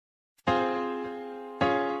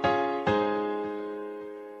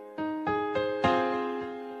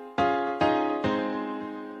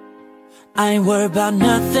I ain't worried about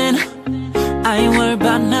nothing, I ain't worried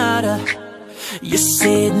about nada. You're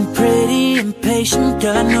sitting pretty impatient,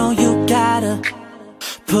 girl, I know you gotta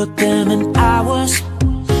put them in hours,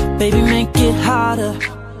 baby, make it harder.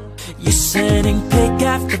 You're sending pic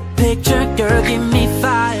after picture, girl, get me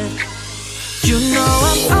fired. You know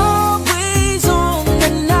I'm always on the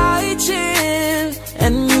night shift,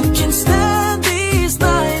 and you can stand these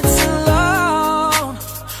nights alone.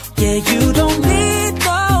 Yeah, you don't need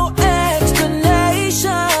no explanation,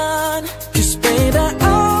 'cause baby,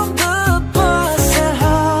 I'm the boss at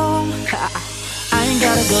home. I ain't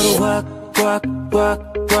gotta go to work, work, work,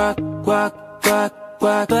 work, work, work,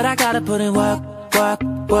 work, but I gotta put in work, work,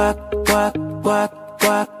 work, work, work,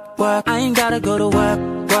 work, work. I ain't gotta go to work,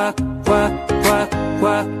 work, work, work,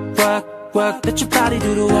 work, work, work. Let your body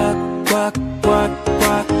do the work, work, work,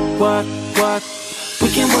 work, work, work. We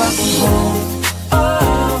can work from home,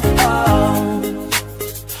 oh, oh.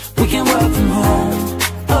 We can work from home,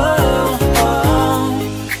 oh, oh.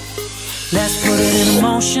 Let's put it in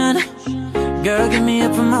motion, girl, give me a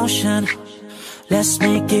promotion. Let's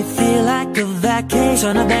make it feel like a vacation,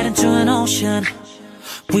 turn a bed into an ocean.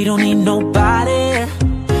 We don't need nobody,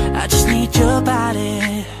 I just need your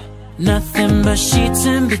body. Nothing but sheets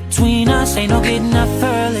in between us, ain't no getting up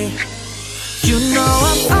early. You know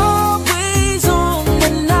I'm always on the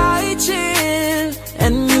night shift,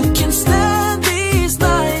 and you can stand these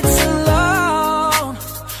nights alone.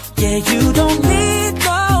 Yeah, you don't need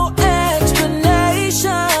no explanation,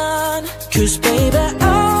 'cause baby,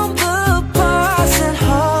 I'm the boss at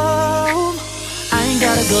home. I ain't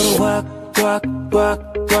gotta go to work, work, work,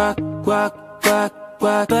 work, work, work,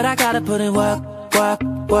 work, but I gotta put in work, work,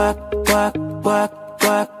 work, work, work,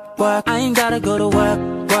 work, work. I ain't gotta go to work,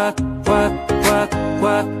 work, work, work,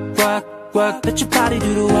 work, work, work. Let your body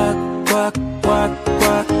do the work, work, work,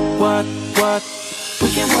 work, work, work. We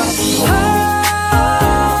can work from home.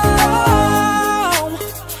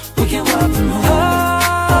 We can work from home.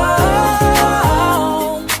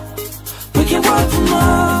 We can work from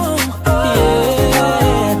home.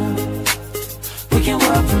 Yeah. We can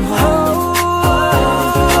work from home.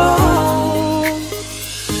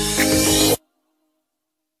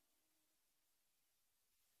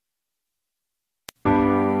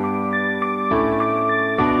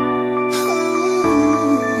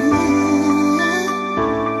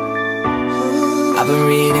 I've been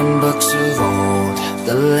reading books of old,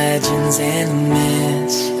 the legends and the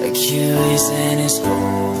myths, Achilles and his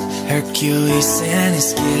gold, Hercules and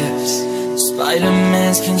his gifts,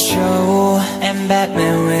 Spider-Man's control, and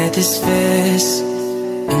Batman with his fists.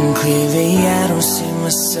 And clearly I don't see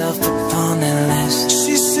myself upon that list.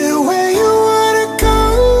 She said, where you wanna go?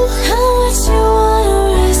 How much you wanna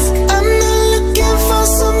risk? I'm not looking for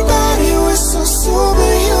somebody with some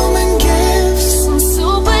superhuman gifts, Some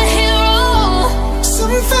superhero,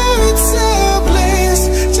 some fairy tale bliss,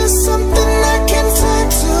 just something I can turn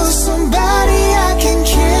to, somebody I can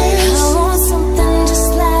kiss. I want something just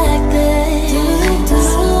like this.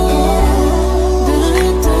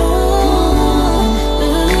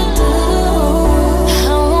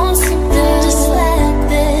 I want something just like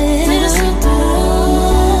this.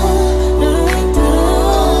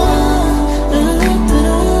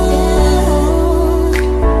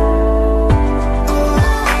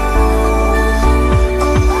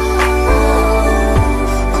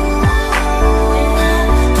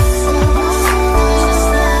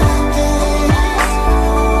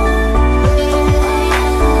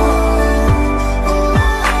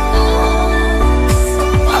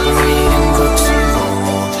 I've been reading books of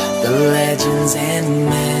old, the legends and the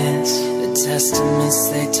myths, the testaments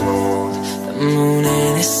they told, the moon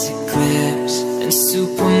and its eclipse, and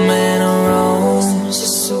Superman arose a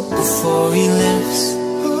soup before he lives.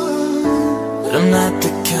 But I'm not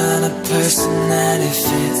the kind of person that it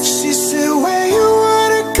fits. She said, where you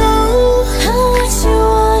wanna go? How much you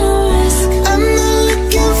wanna risk? I'm not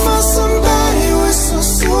looking for somebody with some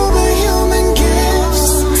superhuman gifts,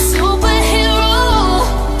 Some superhero,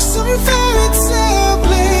 some fairy tale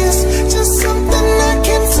bliss, just something I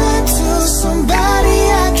can turn to, somebody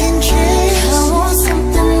I can kiss. I want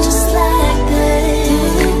something just like this.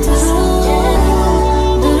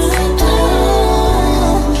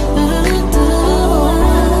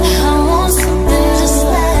 I want something just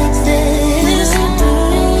like this.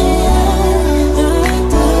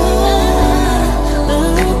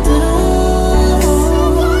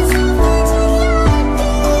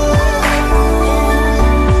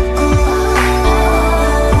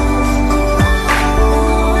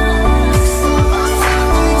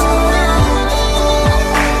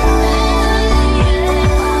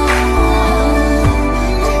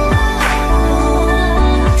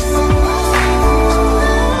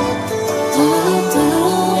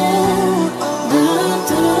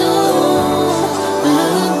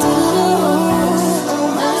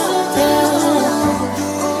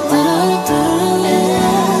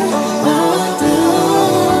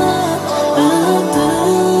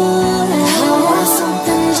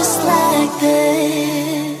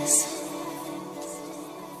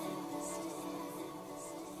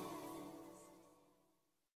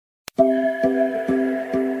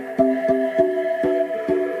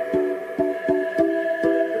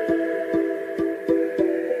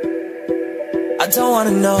 I don't wanna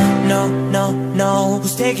know, no, no, no,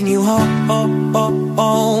 who's taking you home, oh, oh,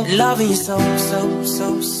 oh, loving you so, so,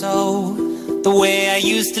 so, so, the way I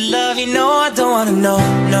used to love you. No, I don't wanna know,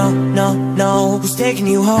 no, no, no, who's taking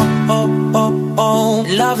you home, oh, oh, oh,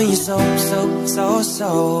 loving you so, so, so,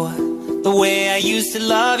 so, the way I used to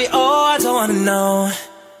love you. Oh, I don't wanna know.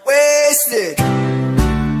 Wasted.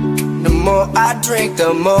 The more I drink,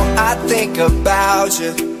 the more I think about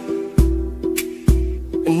you.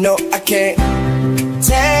 No, I can't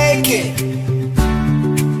take it.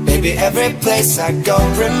 Baby, every place I go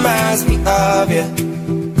reminds me of you.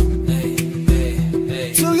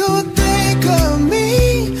 Do you think of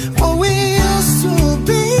me, what we used to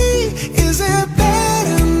be? Is it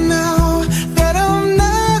better now that I'm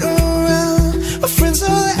not around? Our friends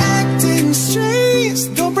are acting strange,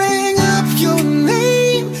 don't bring up your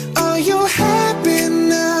name. Are you happy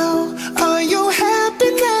now? Are you happy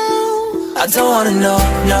now? I don't wanna know,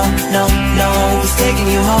 no, no, no, who's taking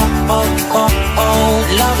you home, oh, oh, oh,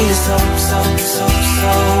 loving you so, so, so,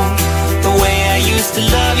 so, the way I used to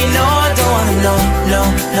love you. No, I don't wanna know, no,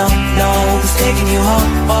 no, no, who's taking you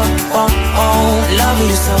home, oh, oh, oh, loving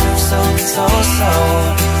you so, so, so, so,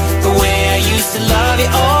 the way I used to love you.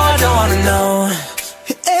 Oh, I don't wanna know.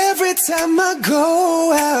 Every time I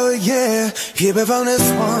go out, yeah, hear it from this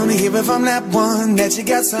one, hear it from that one, that you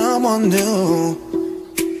got someone new.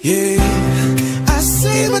 Yeah, I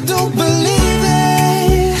see but don't believe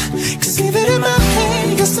it, 'cause even in my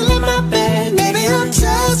head, you're still in my bed. Maybe I'm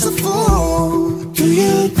just a fool. Do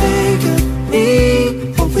you think of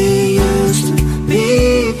me, what we used to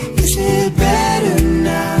be? Is it better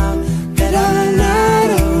now that I'm not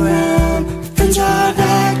around? Friends are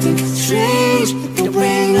acting strange, they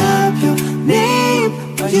bring up your name.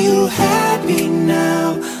 Are you happy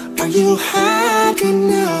now? Are you happy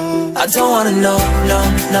now? I don't wanna know, no,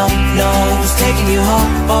 no, no, who's taking you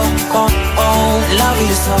home, oh, oh, oh, loving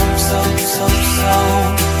you so, so, so, so,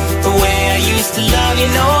 the way I used to love you.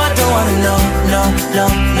 No, I don't wanna know, no, no,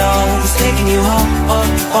 no, who's taking you home, oh,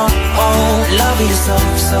 oh, oh, loving you so,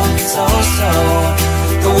 so, so, so,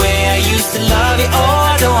 the way I used to love you.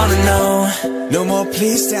 Oh, I don't wanna know. No more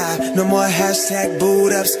please stop, no more hashtag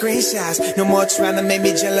booed up screenshots. No more trying to make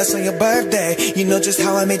me jealous on your birthday. You know just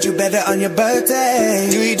how I made you better on your birthday.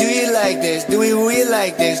 Do you like this? Do we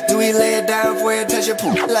like this? Do we lay it down for you, touch your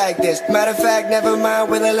poop like this? Matter of fact, never mind,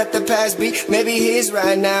 will I let the past be? Maybe he's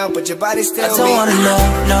right now, but your body's still me. I don't wanna know,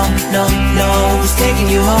 no, no, no, who's taking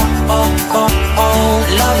you home, oh, oh, oh,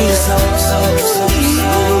 loving you so, so, so, so,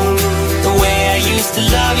 the way I used to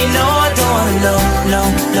love you. No, I don't wanna know, no,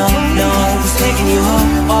 no, no, who's taking you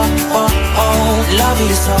home, oh, oh, oh, loving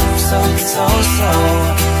you so, so, so, so,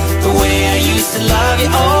 the way I used to love you.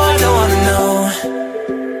 Oh, I don't wanna know.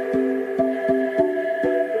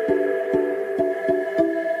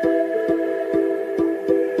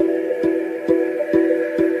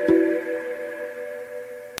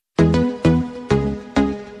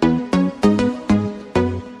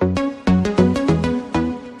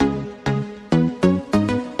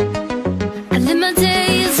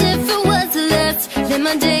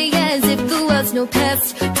 No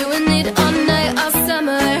past, doing it all night, all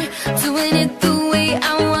summer, doing it the way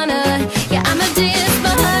I wanna. Yeah, I'ma dance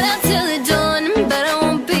my heart out till the dawn, but I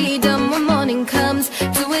won't be done when morning comes.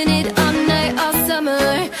 Doing it all night, all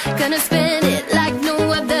summer, gonna spend it like no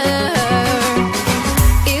other.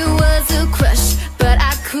 It was a crush, but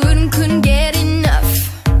I couldn't get enough.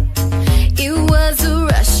 It was a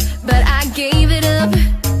rush, but I gave it up.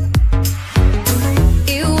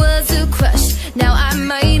 It was a crush, now I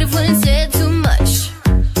might have went and said too much,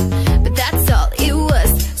 but that's all it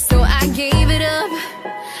was, so I gave it up.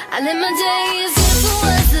 I live my day as if it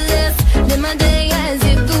was less, live my day as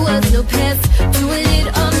if there was no past, doing it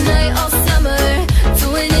all night, all summer,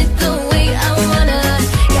 doing it the way I wanna.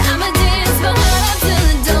 Yeah, I'ma dance my heart out till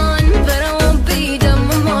the dawn, but I won't be done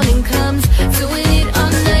when morning comes. Doing it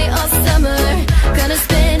all night, all summer, gonna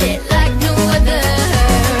spend it like no other.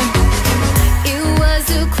 It was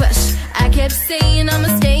a crush, I kept saying I'ma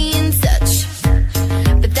stay in touch,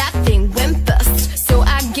 but that thing went bust, so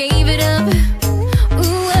I gave it up.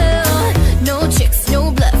 Ooh, well, no tricks,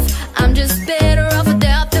 no bluff, I'm just better off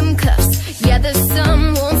without them cuffs. Yeah, the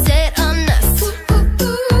sun won't set on us.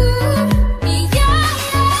 Yeah,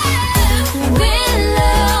 when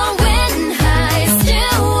low, when high,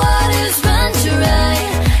 still waters run dry.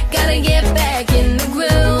 Gotta get back in the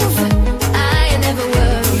groove, I never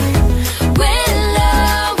will. When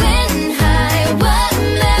low, when high, what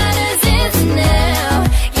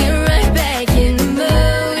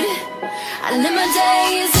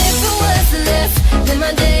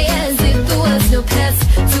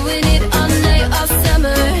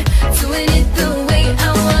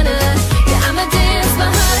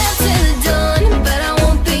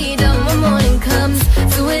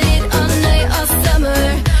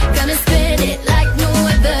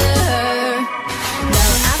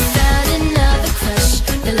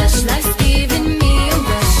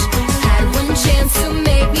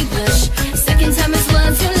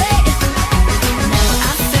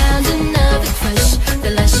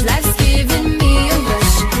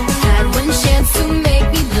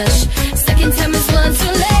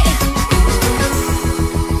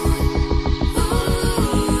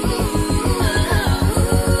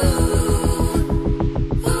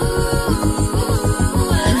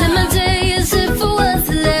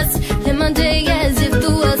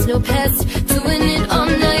past. Doing it all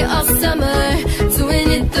night, all summer. Doing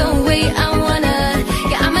it the way I wanna.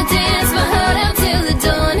 Yeah, I'ma dance my heart out till the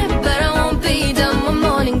dawn, but I won't be done when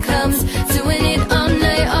morning comes. Doing it all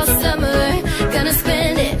night, all summer. Gonna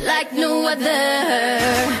spend it like no other.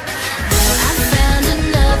 Now I found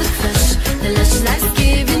another crush. The lush life's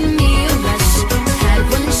giving me a rush. Had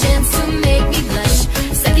one chance to make me blush.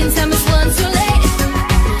 Second time is one too late.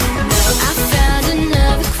 Now I found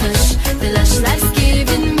another crush. The lush life's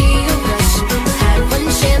giving me a rush. Had one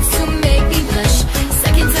chance to make me blush.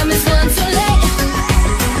 Second time is one too late.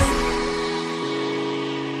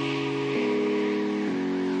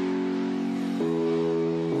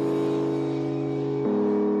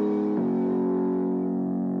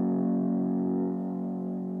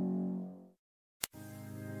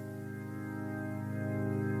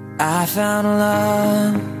 I found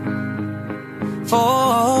love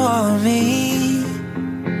for me.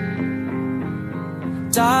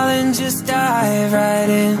 Darling, just dive right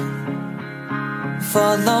in.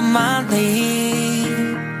 Follow my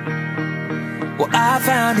lead. Well, I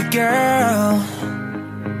found a girl,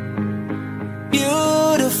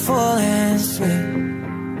 beautiful and sweet.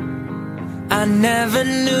 I never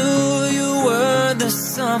knew you were the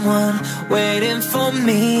someone waiting for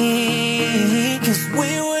me. 'Cause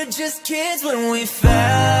we were just kids when we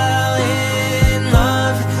fell in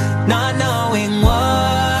love, not knowing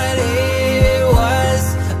what it was.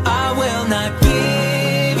 I will not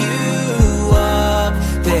give you up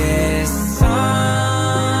this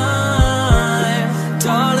time.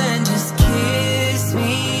 Darling, just kiss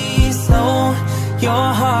me slow. Your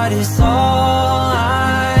heart is all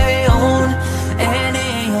I own, and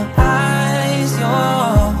in your eyes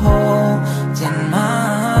you're holding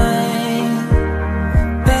mine.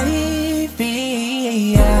 Baby,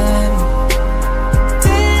 I'm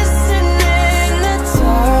dancing in the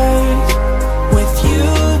dark with you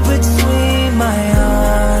between my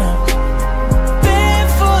arms,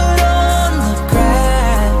 barefoot on the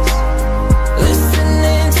grass,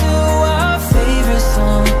 listening to our favorite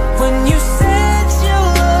song. When you said you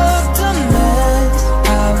looked a mess,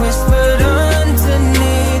 I whispered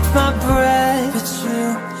underneath my breath, but you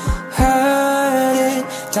heard it.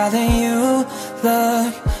 Darling, you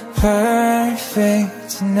look perfect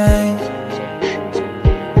tonight.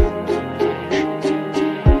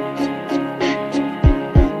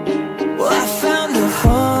 Well, I found a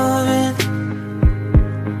woman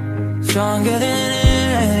stronger than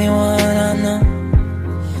anyone I know.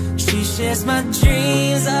 She shares my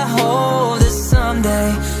dreams. I hope that someday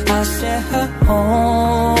I'll share her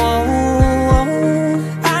home.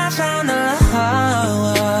 I found a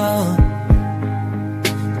love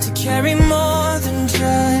to carry more than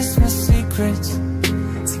just my secrets,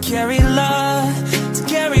 to carry love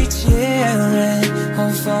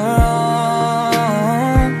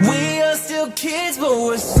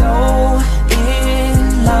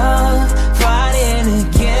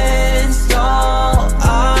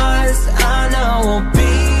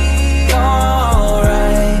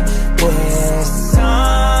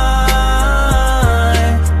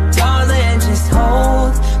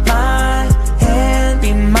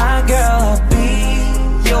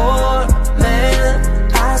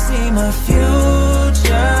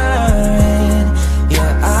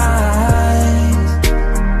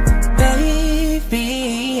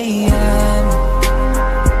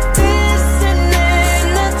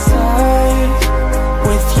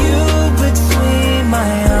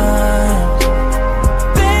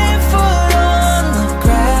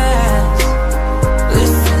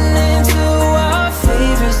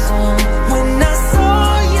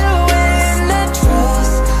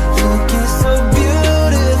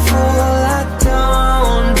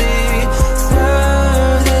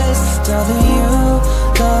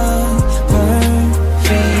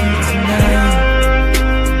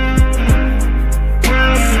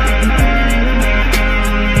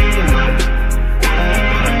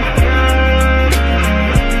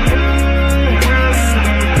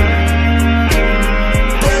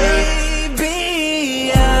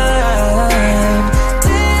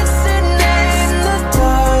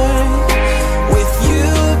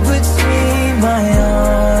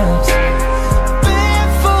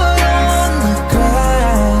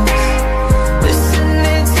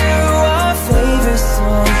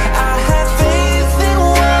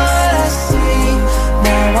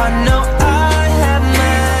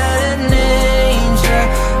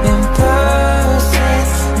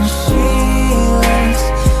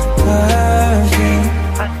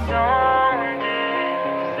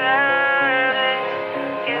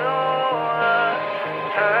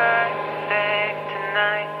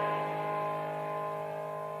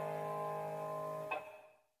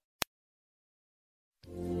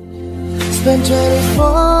spent 24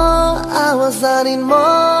 hours, I need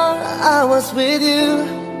more hours with you.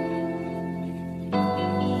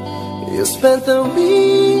 You spent the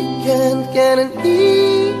weekend getting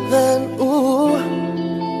even, ooh.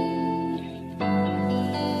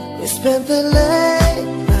 You spent the late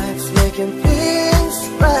nights making things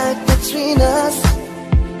right between us.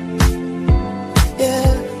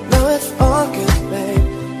 Yeah, now it's all good, babe.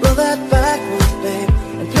 Roll that backwards, babe,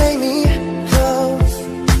 and play me close.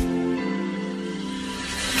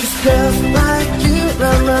 Cause girls like you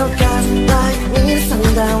run round, guys like me to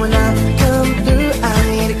sundown. When I come through, I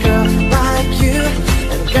need a girl like you.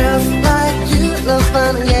 And girls like you love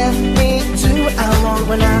fun, yeah, me too. I want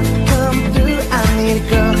when I come through, I need a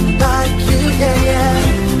girl like you, yeah, yeah.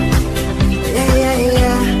 Yeah, yeah,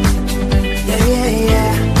 yeah. Yeah, yeah,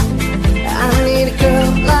 yeah. I need a girl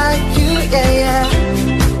like you, yeah, yeah.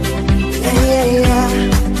 Yeah, yeah, yeah.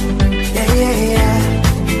 Yeah, yeah, yeah.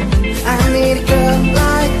 I need a girl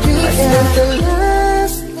like you, yeah. I spent the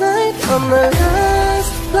last night on the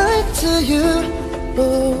last flight to you,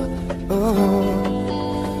 ooh,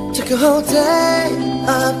 ooh. Took a whole day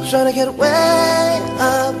up, trying to get way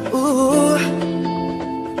up, ooh.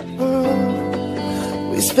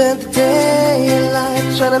 We spent the daylight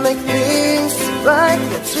trying to make things right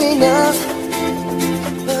between us,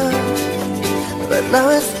 but now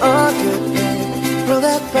it's all good, babe. Roll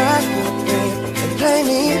that backward, babe, and play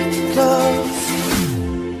me close.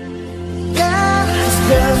 Yeah, 'cause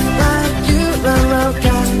girls like you run round,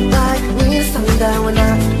 guys like me to sundown. When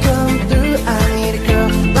I come through, I need a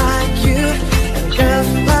girl like you. And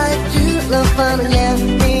girls like you love fun, yeah,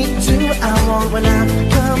 me too. I want when I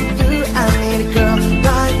come through, I need a girl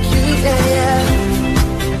like you, yeah, yeah.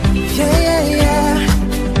 Yeah, yeah, yeah.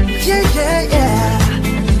 Yeah, yeah, yeah.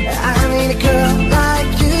 I need a girl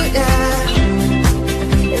like you, yeah.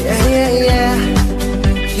 Yeah, yeah, yeah.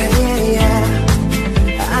 Yeah, yeah, yeah.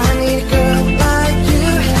 I need a girl like you.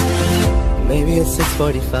 Maybe it's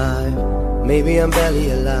 6:45. Maybe I'm barely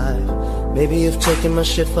alive. Maybe you've taken my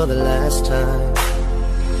shit for the last time.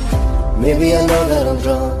 Maybe I know that I'm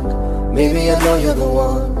drunk. Maybe I know you're the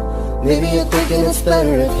one. Maybe you're thinking it's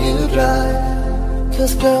better if you drive.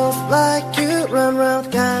 'Cause girls like you run round,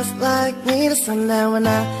 guys like me to sundown. When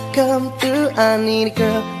I come through, I need a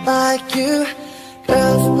girl like you.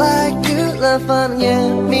 Girls like you love fun, yeah,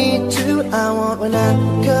 me too. I want when I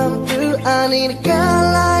come through, I need a girl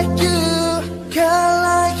like you. Girl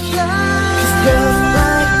like you. 'Cause girls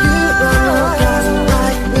like you run round, guys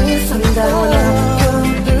like me to sundown. When I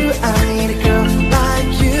come through, I need a girl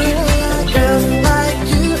like you. Girls like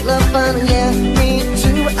you love fun, yeah, me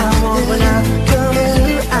too. I want when I come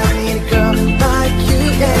through, I need a girl like you,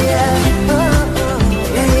 yeah, yeah.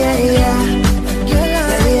 Yeah, yeah, yeah. Yeah,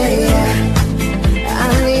 yeah, yeah. I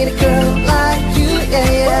need a girl like you, yeah,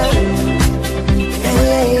 yeah. Yeah,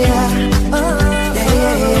 yeah, yeah. Yeah,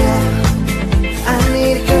 yeah, yeah. I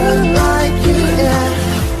need a girl like you, yeah.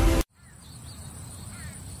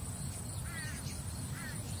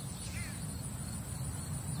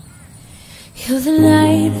 You're the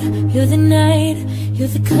light, you're the night,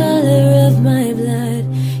 you're the color of my blood.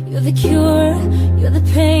 You're the cure, you're the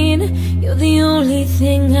pain, you're the only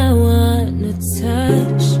thing I wanna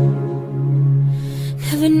touch.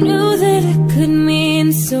 Never knew that it could mean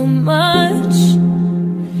so much,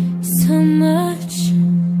 so much.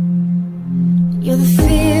 You're the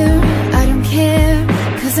fear, I don't care,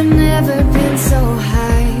 'cause I've never been so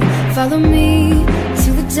high. Follow me to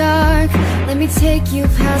the dark, let me take you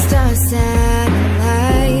past our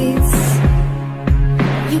satellites.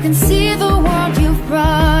 You can see the world you've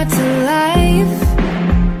brought to life,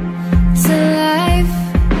 to life.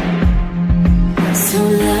 So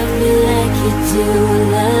love me like you do,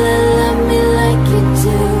 la la, love me like you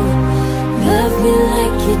do. Love me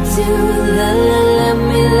like you do, la la, love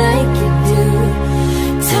me like you do.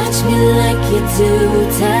 Touch me like you do,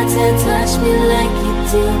 ta ta, touch me like you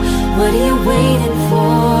do. What are you waiting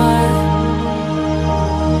for?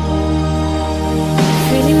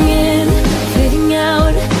 Fading in, fading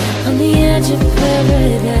out, on the edge of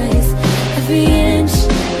paradise. Every inch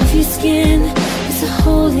of your skin is a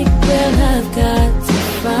holy grail I've got to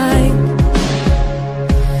find.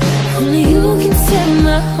 Only you can set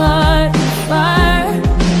my heart on fire,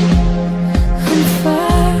 on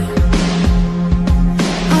fire.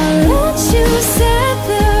 I'll let you set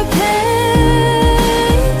the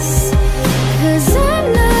pace, 'cause I'm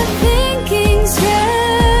not thinking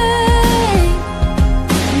straight.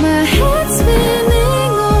 My head's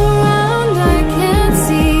spinning around, I can't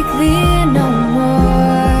see clear no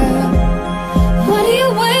more. What are you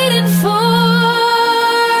waiting for?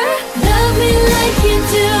 Love me like you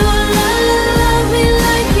do, love me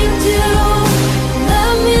like you do.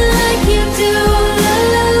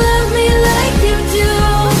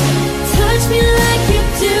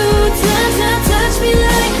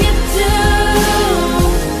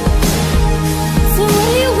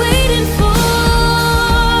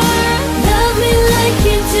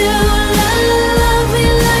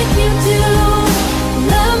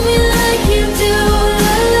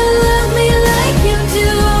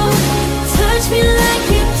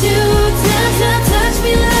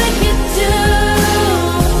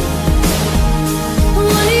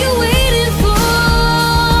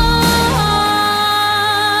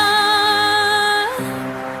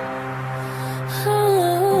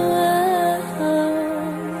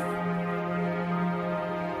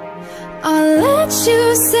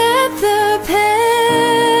 you set the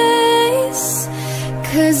pace,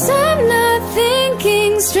 'cause I'm not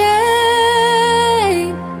thinking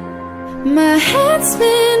straight. My head's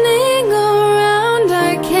spinning around,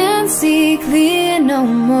 I can't see clear no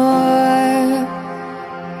more.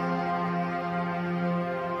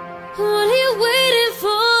 What are you waiting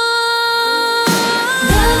for?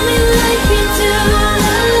 Love me like you do.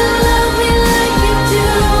 Love me like you do.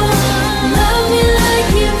 Love me like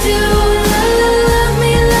you do. Love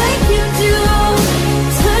me like you do.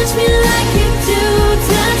 Touch me like you do.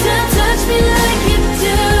 Touch me like you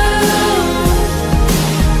do.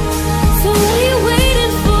 So what are you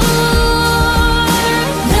waiting for?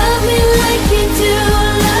 Love me like you do.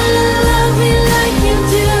 Love me like you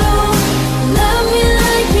do. Love me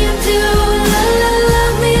like you do.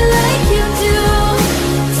 Love me like you do.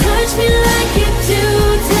 Touch me like you do.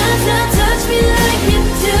 Touch me like you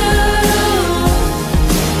do.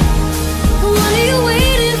 What are you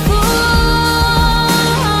waiting for?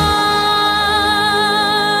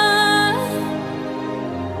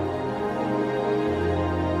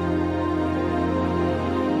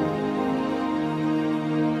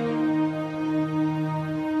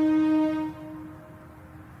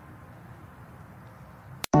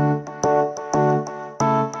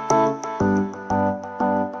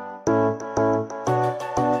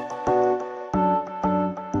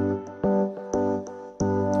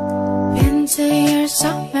 Into years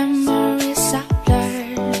of memories I've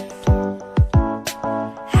blurred.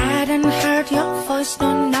 Hadn't heard your voice, no,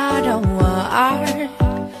 not a word.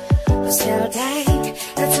 But still they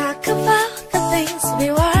talk about the things we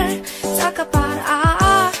were. Talk about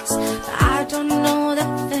us, but I don't know the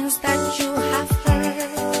things that you have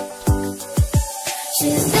heard.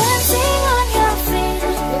 She's dancing on your feet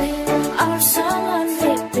with our song on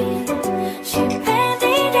repeat. She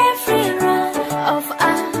painted every run of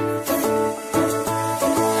us.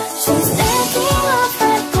 She's taking off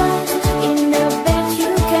that one in the bed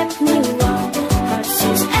you kept me warm. But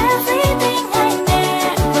she's everything I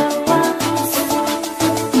never was.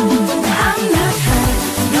 I'm not her,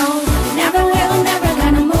 no, never will, never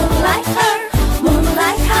gonna move like her. Move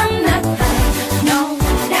like I'm not her, no,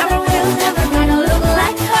 never will, never gonna look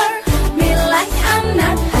like her. Be like I'm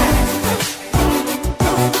not her,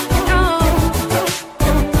 no,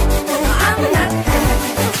 I'm not her,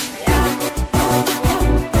 yeah.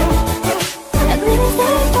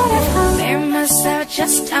 Made myself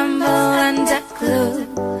just stumble under glue.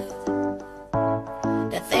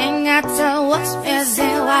 The thing I thought was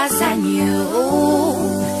missing was I knew.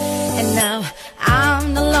 And now I'm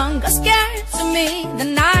no longer scared to meet the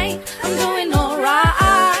night. I'm doing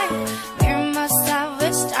alright. Made myself we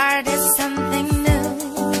started something new.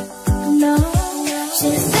 No,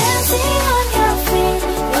 she's dancing on your feet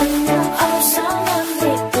when you're also on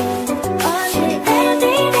repeat. She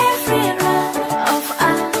ended every run of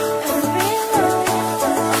us.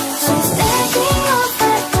 She's taking off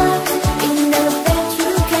that one in the bed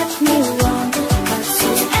you kept me warm. But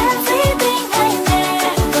she's everything I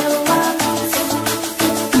never was.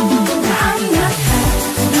 I'm not her,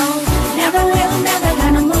 no, never will, never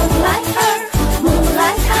gonna move like her. Move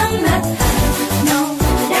like I'm not her, no,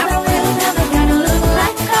 never will, never gonna look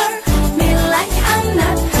like her. Be like I'm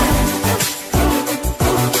not her,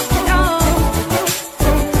 no,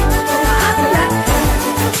 I'm not her,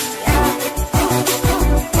 yeah.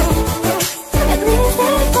 At least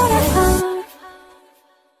that's what I heard.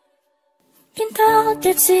 Been told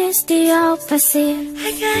this is the opposite.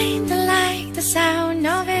 I kinda like the sound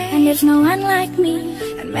of it, and there's no one like me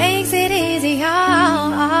that makes it easier.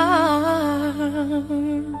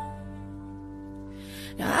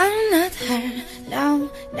 No, I'm not her, no,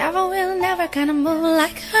 never will, never gonna move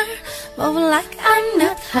like her. Move like I'm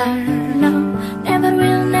not her, no, never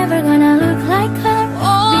will, never gonna look like her.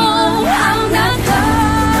 Oh, I'm not her,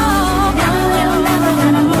 no, never will, never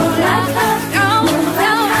gonna move like her. No,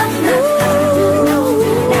 no, I'm not her, no,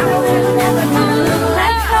 never will, never gonna look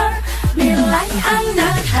like her. Be like I'm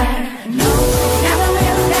not her, no, never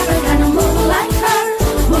will, never gonna move like her.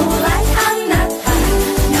 Move like I'm not her,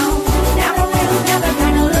 no, never will, never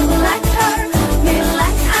gonna look like her. Be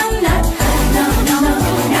like I'm not her, no, no,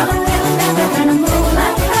 never will, never gonna move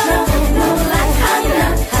like her. Move like I'm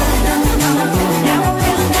not her, no, no, never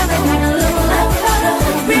will, never gonna look like her.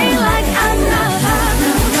 Be like I'm not her,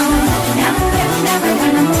 no, no, never will, never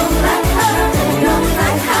gonna move like her. Move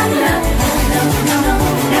like I'm not her, no, no,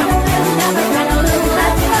 never will, never gonna look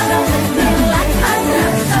like her. Be like I'm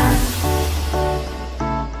not her.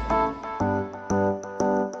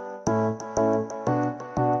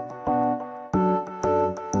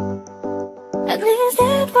 At least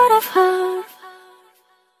that's what I've heard.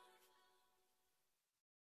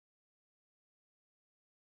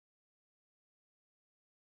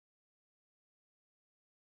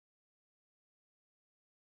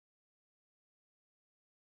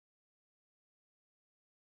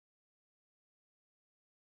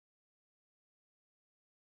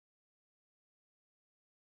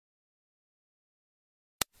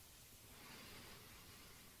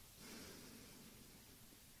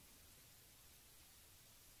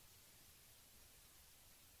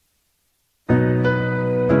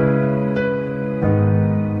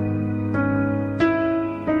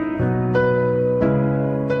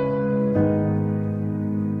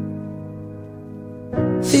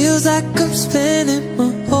 Feels like I'm spending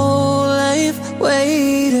my whole life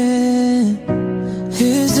waiting.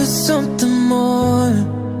 Is there something more?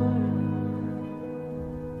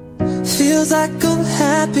 Feels like I'm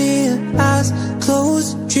happier, eyes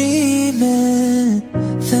closed, dreaming,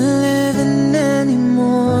 than living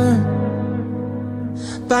anymore.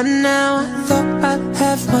 By now I thought I'd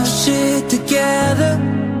have my shit together.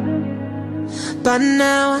 By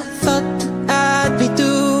now I thought that I'd be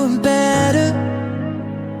doing better.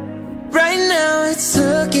 Right now it's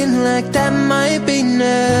looking like that might be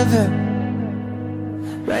never.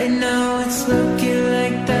 Right now it's looking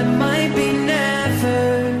like that might be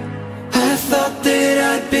never. I thought that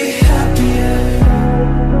I'd be happier.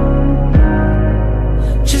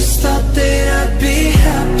 Just thought that I'd be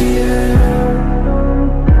happier.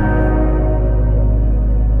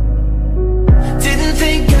 Didn't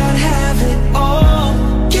think I'd have it all.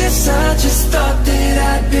 Guess I just thought that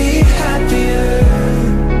I'd be happier.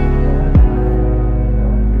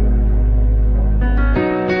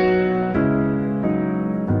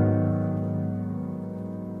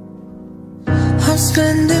 I'm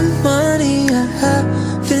spending money I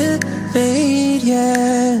haven't made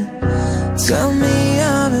yet. Tell me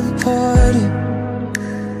I'm important.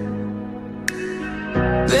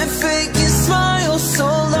 Been faking smiles so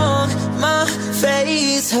long, my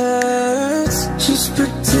face hurts. Just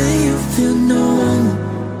pretend you feel normal.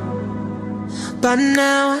 By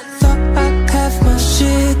now I thought I'd have my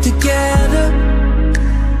shit together.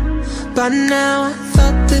 By now I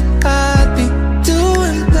thought that I'd be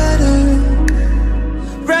doing better.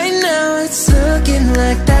 Right now it's looking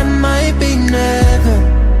like that might be never.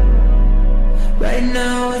 Right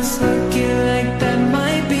now it's looking like that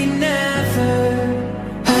might be never.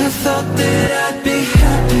 I thought that I'd be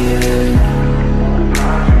happier.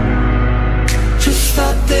 Just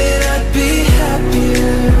thought that I'd be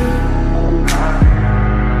happier.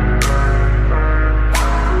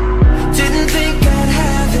 Didn't think I'd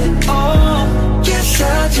have it all. Guess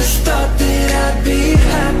I just thought that I'd be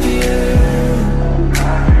happier.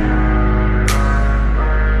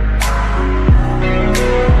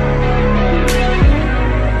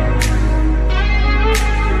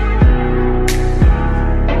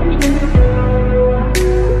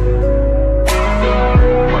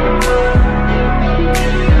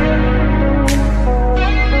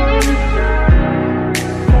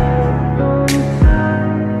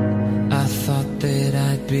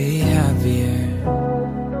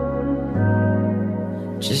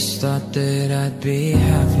 Thought that I'd be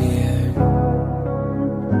happier.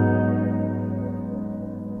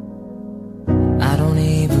 I don't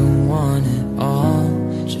even want it all.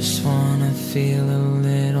 Just wanna feel a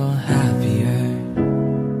little happier.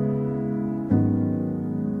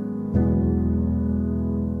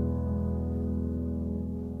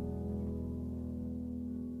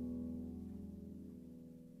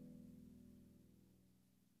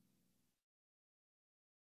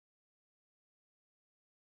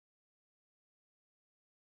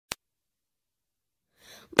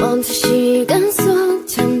 멈춘 시간 속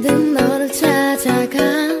잠든 너를 찾아가.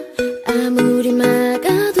 아무리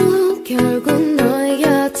막아도 결국 너의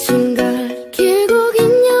곁인걸. 길고 긴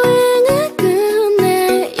여행을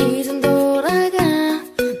끝내 이젠 돌아가.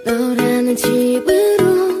 너라는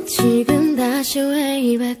집으로 지금 다시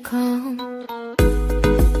way back home.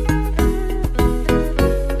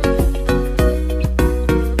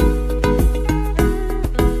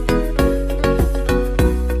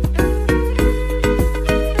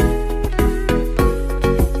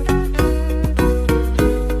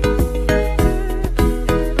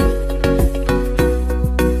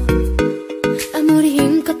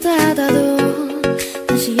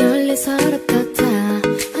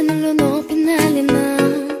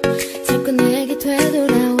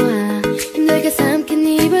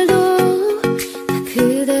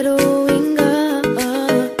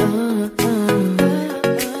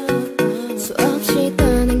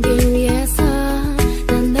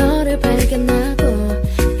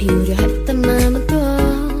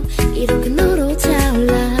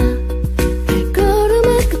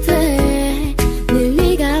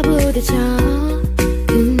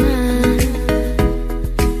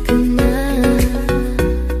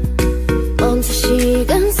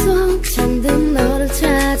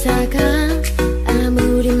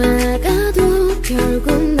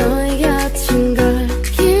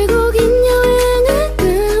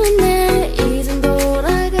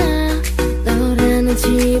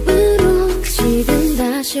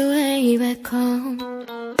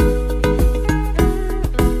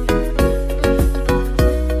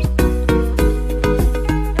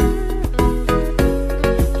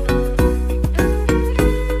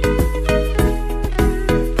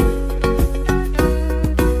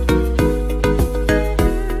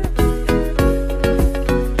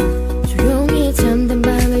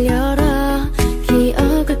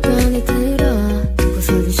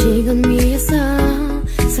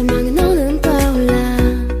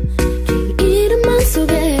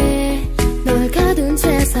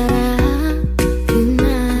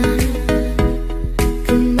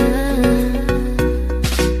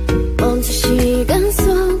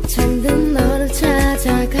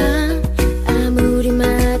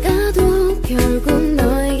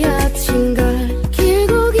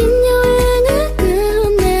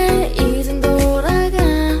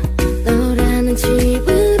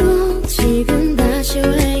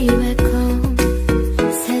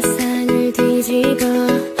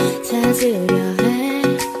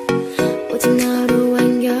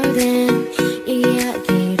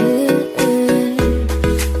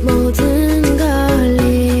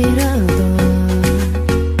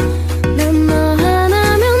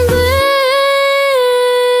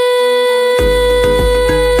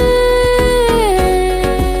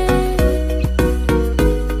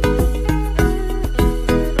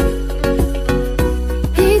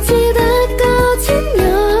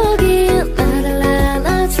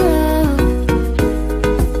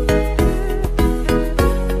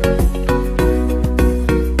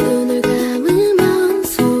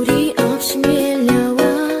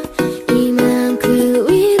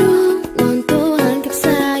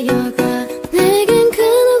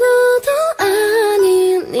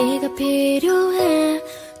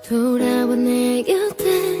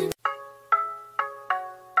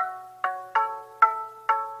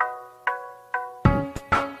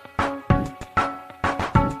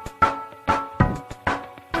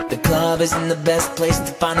 The club isn't the best place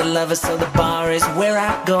to find a lover, so the bar is where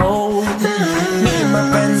I go. Me and my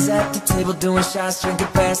friends at the table doing shots, drinking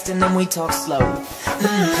fast, and then we talk slow.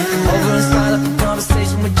 Over and start up a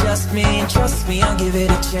conversation with just me, and trust me, I'll give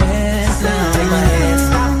it a chance. Now take my hand,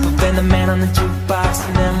 stop, up in the man on the jukebox,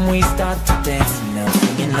 and then we start to dance. And I'm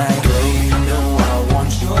singing like, girl, you know I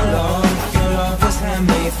want your love. Your love was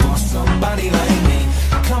handmade for somebody like me.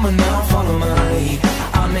 Come on now, follow my lead.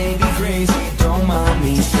 I may be crazy, don't mind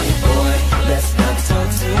me. Say, boy, let's not talk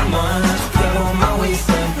too much. Get on my waist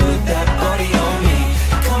and put that body on me.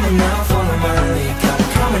 Come on now, follow my lead.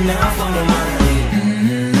 Come on now, follow my lead.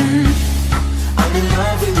 I'm in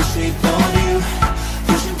love with the shape of you.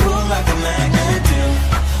 Push and pull like a magnet do.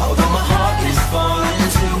 Although my heart is falling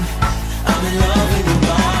too, I'm in love with your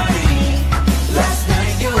body. Last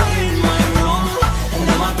night you were in my room, and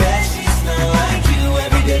now my bed sheets smell like you.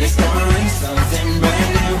 Every day discovering something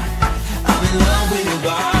brand new. I'm in love with your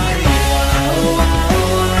body.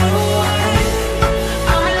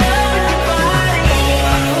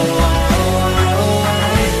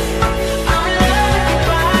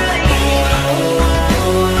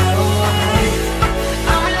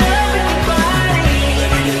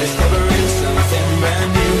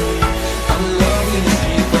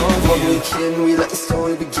 We let the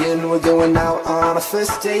story begin. We're going out on a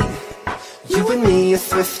first date. You and me are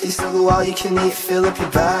thrifty, so go all you can eat. Fill up your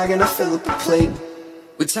bag and I fill up a plate.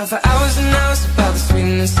 We talk for hours and hours about the sweet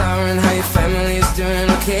and the sour, and how your family is doing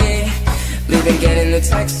okay. Leaving, getting the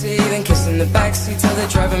taxi, then kissing the backseat till the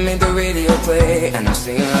driver made the radio play. And I'm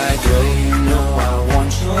singing like, girl, you know I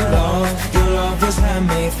want your love. Your love was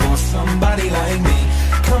handmade for somebody like me.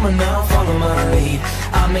 Come on now, follow my lead.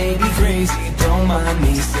 I may be crazy, don't mind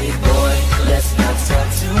me. Say, boy, let's not talk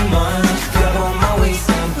too much. Grab on my waist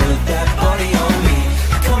and put that body on me.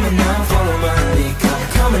 Come on now, follow my lead.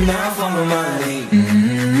 Come on now, follow my lead.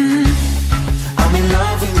 I'm in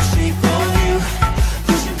love with the shape of you.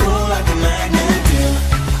 Push and pull like a magnet do.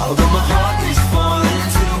 Although my heart is falling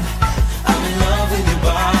too, I'm in love with your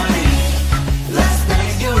body. Last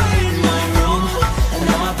night you were in my room, and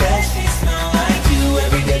now my bed sheets smell like you.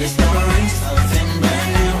 Every day discovering something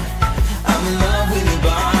brand new. I'm in love with your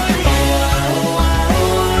body.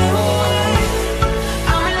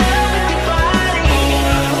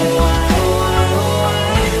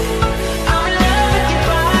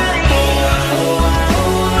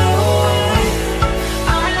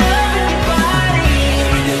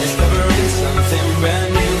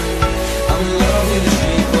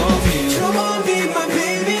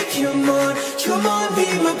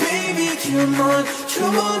 Come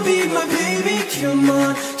on, be my baby, come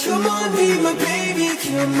on. Come on, be my baby,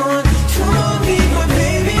 come on. Come on, be my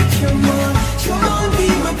baby, come on. Come on, be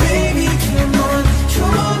my baby, come on.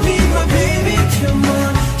 Come on, be my baby, come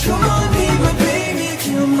on. Come on, be my baby,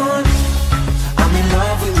 come on. I'm in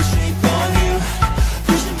love with the shape of you.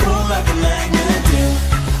 Push and pull like a magnet do.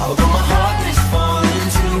 Although my heart is falling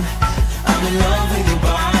too, I'm in love with your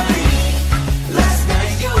body. Last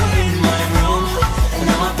night you were in my room, and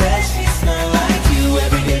now my bed sheets smell like you.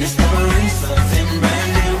 Every day discovering something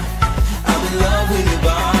brand new. I'm in love with your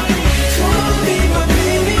body. Come on, be my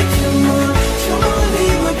baby, come on. Come on, be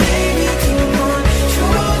my baby, come on.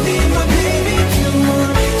 Come on, be my baby, come on.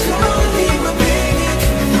 Come on, be my baby,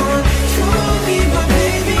 come on. Come on, be my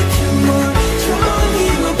baby, come on. Come on, be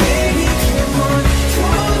my baby, come on.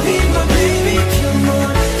 Come on, be my baby, come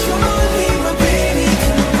on. Come on, be my baby,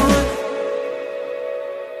 come on.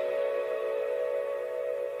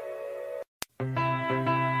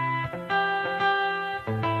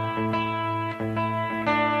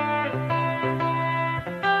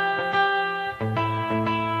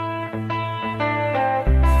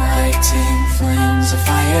 Lighting flames of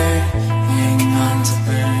fire, hang on to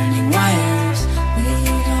burning wires. We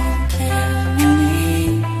don't care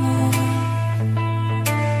anymore.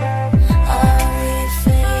 Are we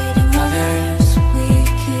fading lovers? We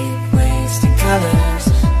keep wasting colors.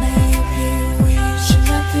 Maybe we should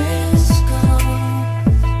let this go.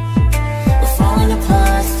 We're falling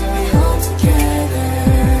apart, still we hold together.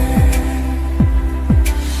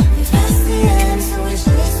 We've passed the end, so we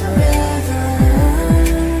chase forever.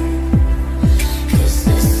 'Cause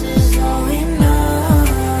this is all we know.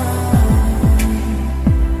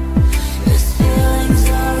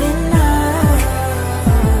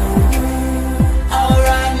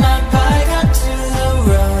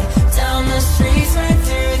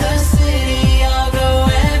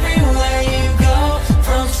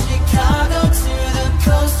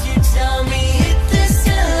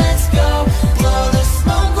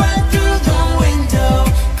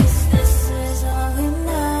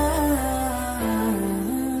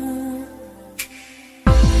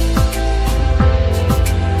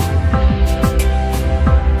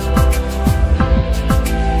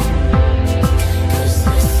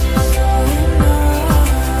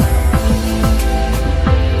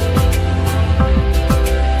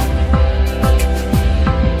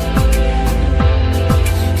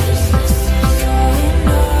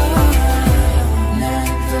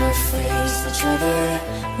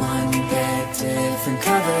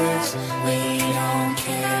 'cause we don't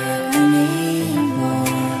care anymore.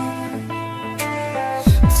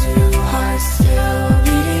 Two hearts still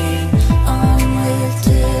beating on with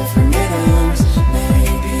different rhythms.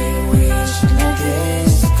 Maybe we should let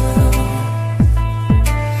this go.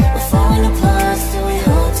 We're falling apart, still we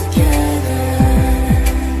hold together.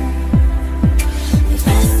 If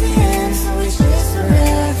that's the end, so we chase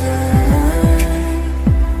forever.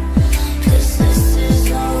 'Cause this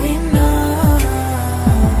is all we know.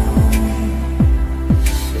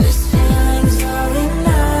 This feeling's all we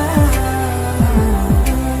know.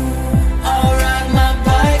 I'll ride my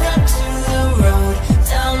bike up to the road,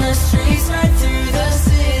 down the streets, right through the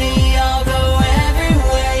city. I'll go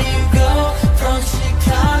everywhere you go, from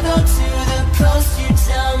Chicago to the coast. You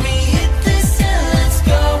tell me hit this and let's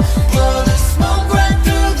go. Blow the smoke right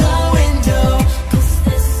through the window, 'cause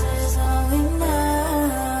this is all we know.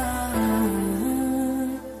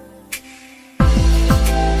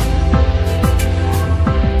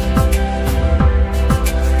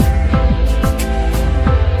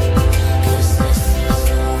 Cause this is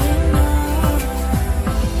all we know.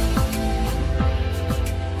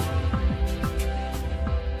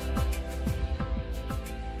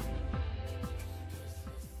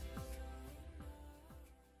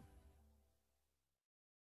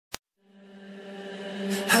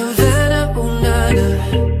 Havana, ooh, nana.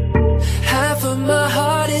 Half of my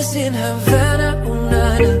heart is in Havana, ooh,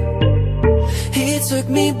 nana. He took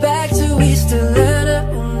me back to East Atlanta,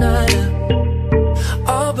 ooh, nana.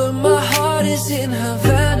 All but my heart is in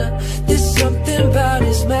Havana. There's something about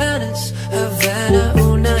his manners, Havana,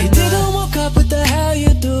 ooh, nana. He didn't walk up, what the hell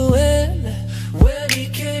you doing? When he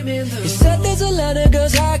came in the room, he said there's a lot of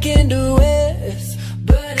girls I can do with,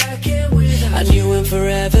 but I can't without I knew him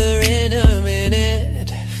forever in a minute.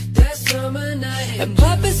 That summer night, and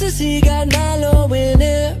Papa says he got Nilo in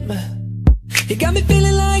him. He got me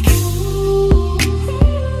feeling like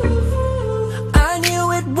I knew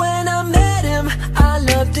it when I met him. I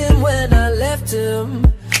loved him when I left him.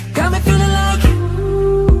 Got me feeling like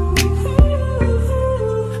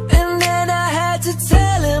and then I had to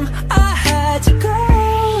tell him I had to go.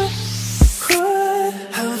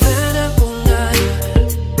 Havana, ooh, nana.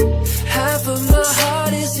 Half of my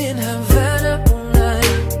heart is in Havana, ooh,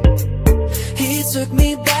 nana. He took me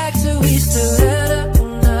back to East Atlanta,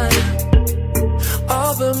 ooh, nana.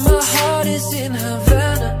 All but my heart is in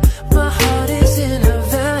Havana. My heart is in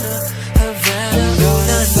Havana, Havana. I'm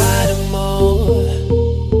gonna fight 'em all.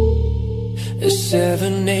 The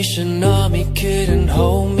Seven Nation Army couldn't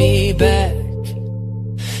hold me back.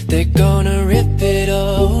 They're gonna rip it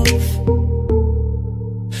off,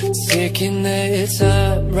 taking their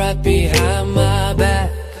time right behind my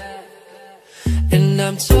back. And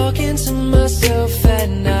I'm talking to myself at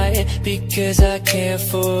night because I can't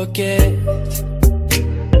forget.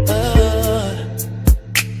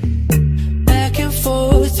 Back and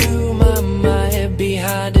forth through my mind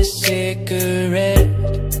behind a cigarette.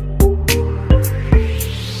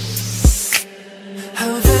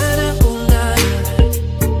 Havana, ooh, nana.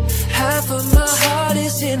 Half of my heart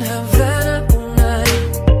is in Havana, ooh, nana.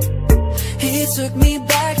 He took me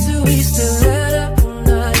back to East Atlanta, ooh,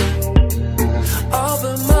 nana. All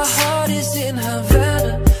but my heart is in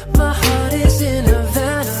Havana. My heart is in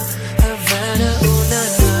Havana, Havana, ooh,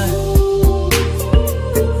 nana.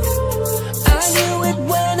 I knew it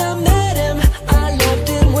when I met him. I loved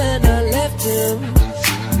him when I left him.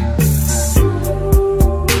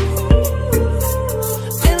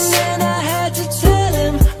 And then I had to tell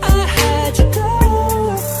him I had to go.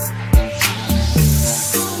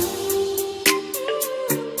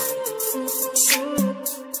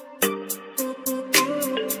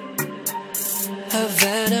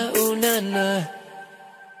 Havana, ooh, nana.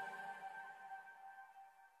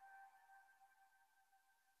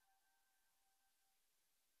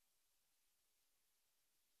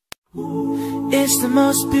 It's the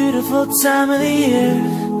most beautiful time of the year.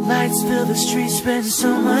 Lights fill the streets, spreading so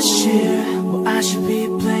much cheer. Well, I should be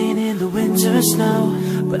playing in the winter snow,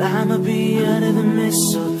 but I'ma be under the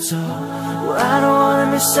mistletoe. Well, I don't wanna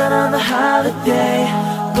miss out on the holiday,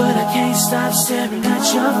 but I can't stop staring at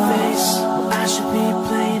your face. Well, I should be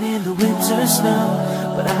playing in the winter snow,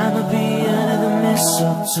 but I'ma be under the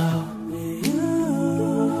mistletoe.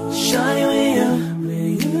 Shawty with you,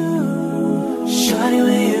 shawty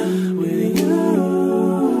with you,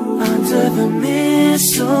 under the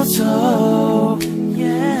mistletoe,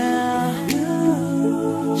 yeah.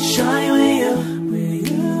 Shawty with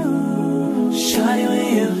you, shawty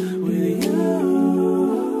with you,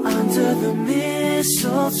 under the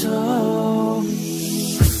mistletoe.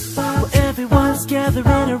 Well, everyone's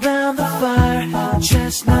gathering around the fire,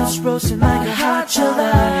 chestnuts roasting like a hot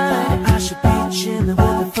July. chilling with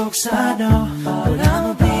the folks I know, but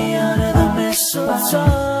I'ma be under the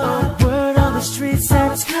mistletoe. Word on the streets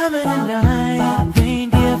that it's coming tonight.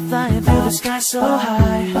 Reindeer flying through the sky so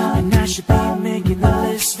high, and I should be making the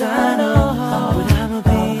list, I know, but I'ma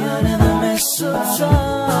be under the mistletoe.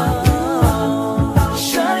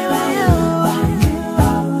 Shawty with you,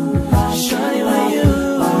 shawty with you,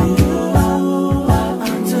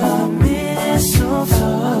 under the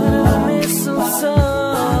mistletoe, mistletoe.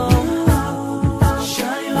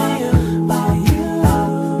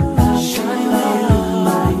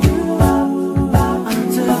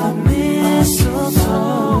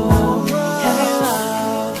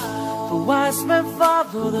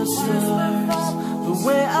 Follow the stars the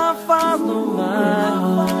way I follow my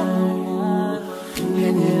heart,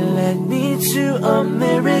 and it led me to a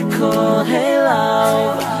miracle. Hey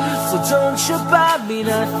love, so don't you buy me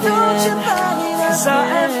nothing, 'cause I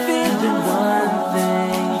am feeling one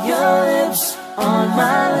thing. Your lips on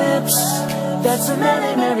my lips, that's a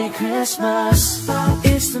Merry Merry Christmas.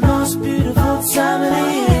 It's the most beautiful time of the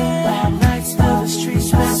year. Lights fill the streets,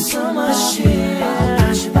 spend so much cheer.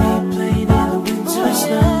 I should be playing in the winter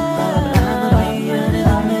snow, but I'ma be under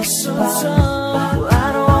the mistletoe. Well, I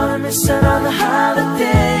don't wanna miss out on the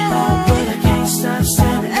holiday, but I can't stop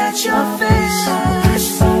staring at your face. I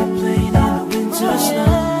should be playing in the winter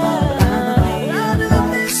snow, but I'ma be under the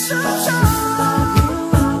mistletoe.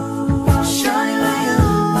 Shawty with you,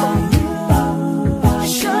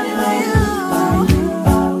 shawty with you,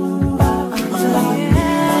 under the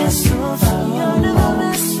mistletoe, under the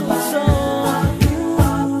mistletoe.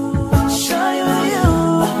 Shawty with you,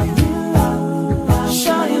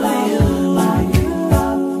 shawty with you,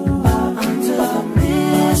 under the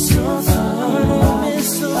mistletoe,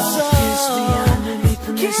 mistletoe. Kiss me underneath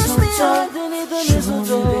the mistletoe, underneath the mistletoe.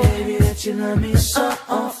 Show me, baby, that you love me so.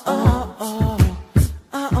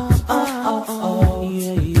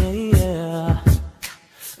 Yeah, yeah, yeah.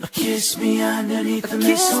 Kiss me underneath the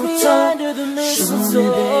mistletoe. Show me,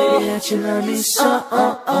 baby, that you love me so.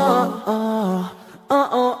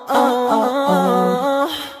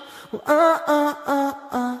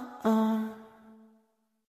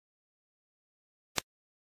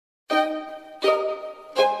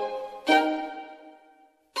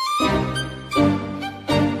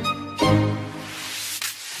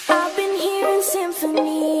 I've been hearing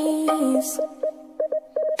symphonies.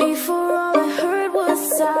 Before all I heard was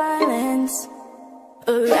silence. A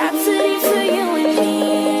rhapsody for you and me.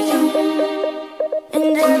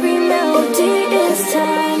 And every melody is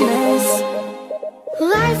timeless.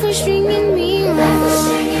 Life was stringing me along.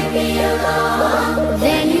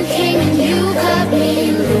 Then you came and you cut me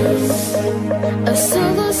loose. A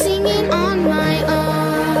solo singing on my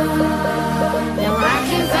own. Now I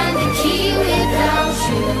can find the key without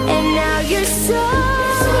you. And now your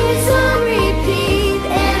song is on repeat,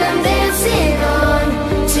 and I'm dancing on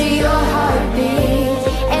to your heartbeat.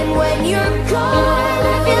 And when you're gone,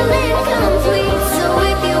 I feel incomplete. So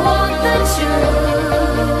if you want the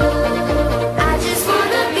truth, I just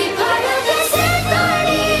wanna be part of the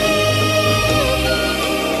symphony.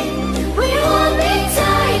 We hold me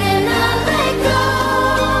tight and not let go.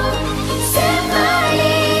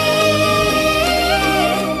 Symphony,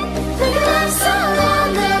 the love song on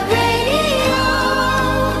the radio.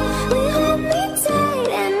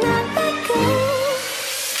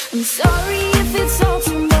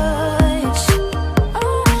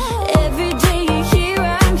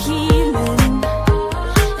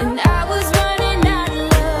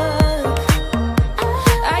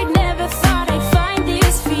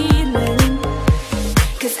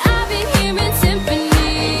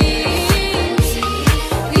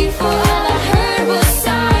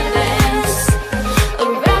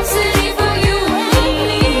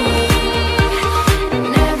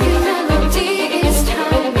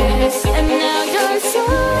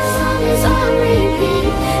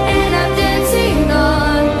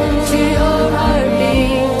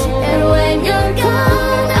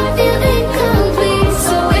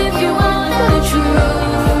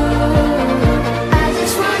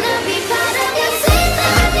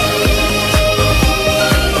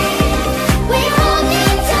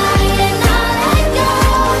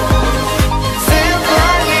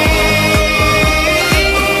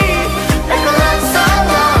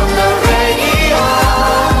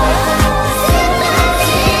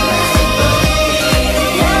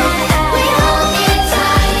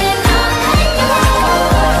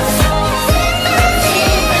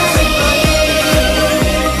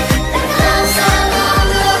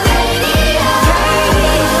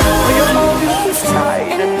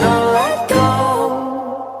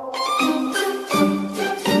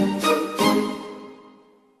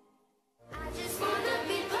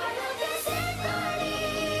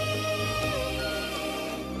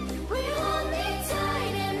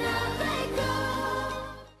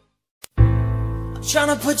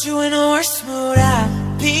 Tryna put you in a worse mood. I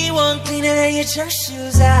P1 cleaner than your church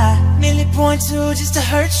shoes. I merely point to just to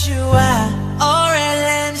hurt you. I all red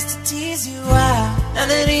land just to tease you. I none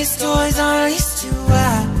of these toys are released to.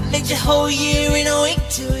 I made your whole year in a week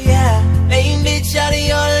too. Yeah, main bitch out of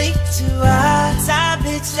your league too. I side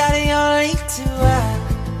bitch out of your league too.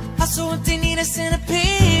 I also what they need a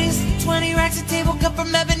centerpiece. 20 racks a table cut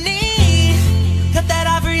from ebony. Cut that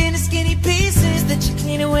ivory into skinny pieces. Then you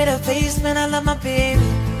clean it with a face. Man, I love my baby.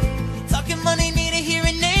 Talking money, need a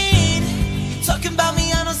hearing aid. Talking about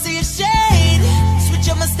me, I don't see a shade. Switch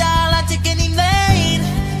up my style, I take any lane.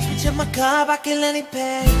 Switch up my car, I kill any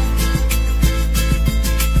pay.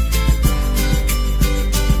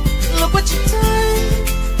 Look what you done.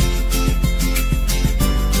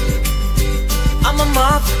 I'm a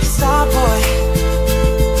motherfucking star boy.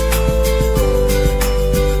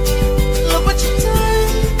 Look what you done.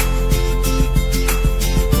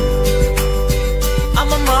 I'm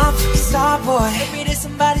a motherfucking star boy. Every day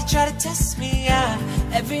somebody try to test me, yeah.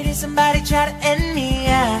 Every day somebody try to end me,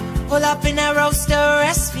 yeah. Pull up in that roaster,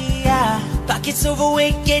 arrest me, yeah. Pockets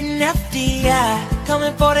overweight, getting hefty, yeah.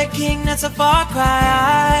 Coming for the king, that's a far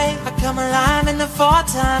cry. I come alive in the fall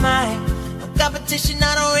time, no competition,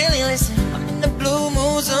 I don't really listen. I'm in the blue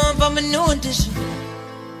moon zone, I'm a new edition.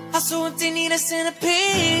 I saw if they need a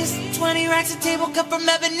centerpiece. 20 racks a table cut from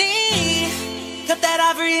ebony. Cut that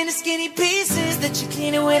ivory into skinny pieces. That you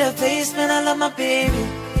clean it with a face, man, I love my baby.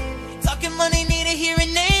 Talking money, need a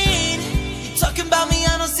hearing aid. You talking about me,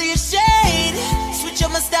 I don't see a shade. Switch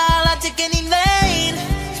up my style, I take any lane.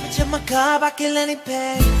 Switch up my car, I kill any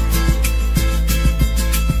pay.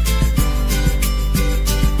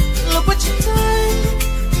 Look what you done.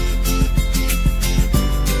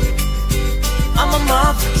 I'm a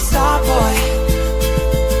motherfucking star boy.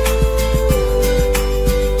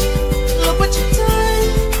 Look what you done.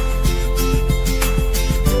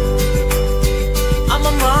 I'm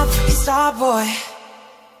a motherfucking star boy.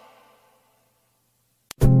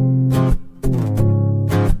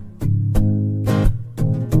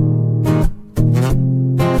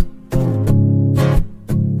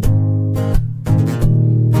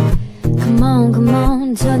 Come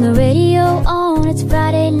on, turn the radio on. It's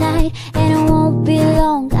Friday night and it won't be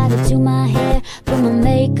long. Gotta do my hair, put my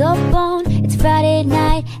makeup on. It's Friday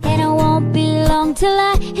night and it won't be long till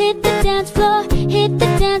I hit the dance floor, hit the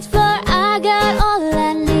dance floor. I got all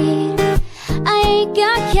I need. I ain't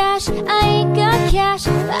got cash, I ain't got cash,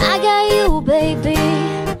 but I got you, baby.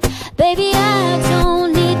 Baby, I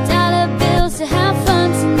don't need dollar bills to have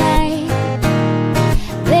fun tonight.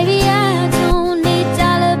 Baby, I don't need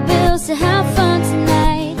dollar bills to have fun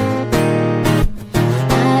tonight.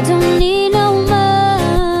 I don't need no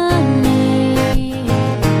money,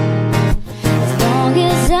 as long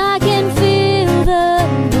as I can feel the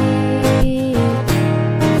beat.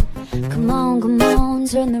 Come on,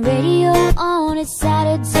 turn the radio on. It's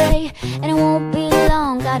Saturday and it won't be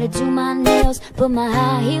long. Gotta do my nails, put my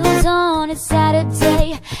high heels on. It's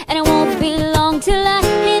Saturday and it won't be long till I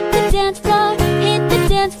hit the dance floor, hit the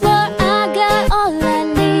dance floor. I got all I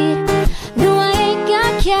need. No, I ain't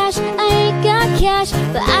got cash, I ain't got cash,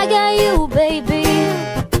 but I got you, baby.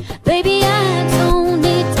 Baby, I don't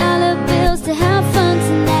need dollar bills to have fun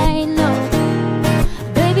tonight, no.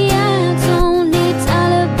 Baby, I don't need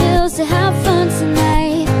dollar bills to have fun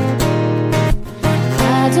tonight.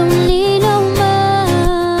 I don't need no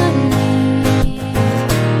money,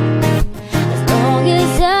 as long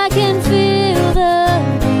as I can feel the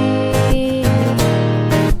beat.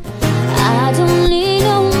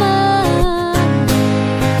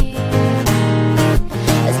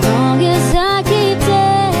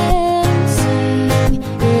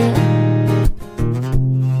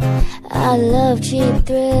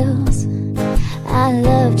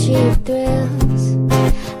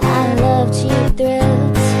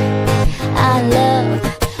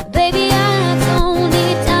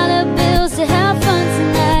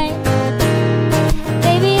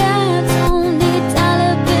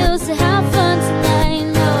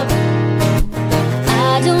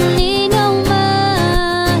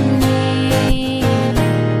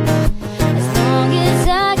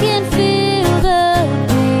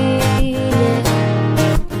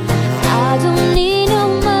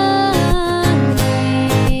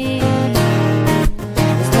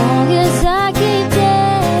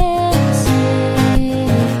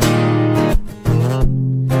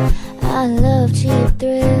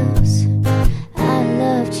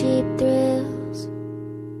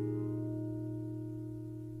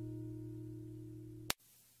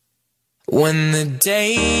 When the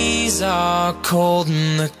days are cold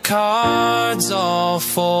and the cards all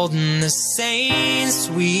fold, and the saints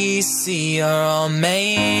we see are all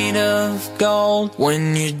made of gold.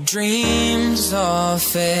 When your dreams all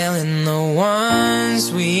fail and the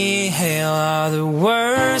ones we hail are the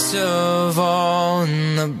worst of all,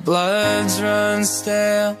 and the bloods run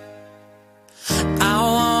stale. I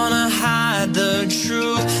wanna hide the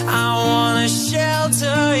truth, I wanna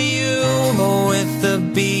shelter you, but with the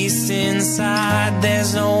beast inside,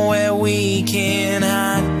 there's nowhere we can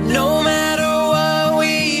hide. No matter what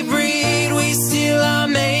we breed, we still are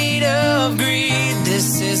made of greed.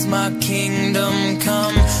 This is my kingdom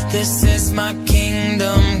come, this is my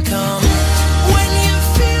kingdom come. When you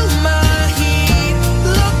feel my heat,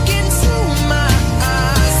 look into my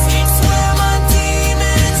eyes. It's where my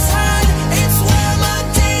demons hide, it's where my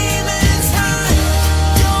demons hide.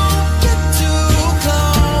 Don't get too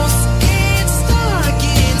close, it's dark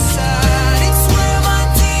inside. It's where my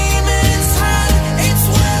demons hide, it's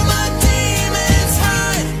where my demons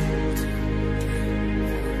hide.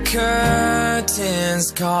 Curtains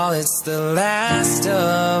call, it's the last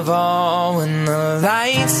of all. When the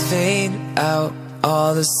lights fade out,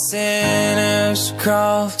 all the sinners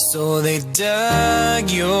crawl. So they dug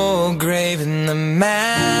your grave, and the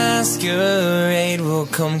masquerade will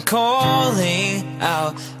come calling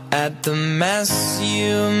out at the mess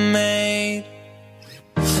you made.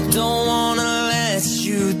 Don't wanna let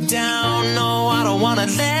you down, no, I don't wanna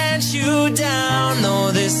let you down.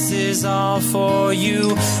 No, this is all for you,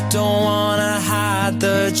 don't wanna hide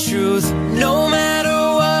the truth. No matter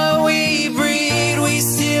what we breed, we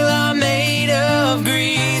still are made of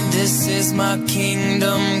greed. This is my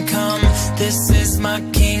kingdom come, this is my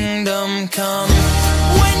kingdom come.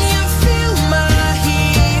 When you feel my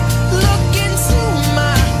heat, look into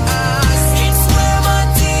my eyes. It's where my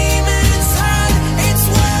demons hide, it's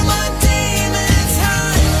where my demons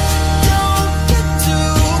hide. Don't get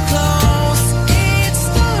too close, it's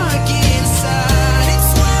dark inside.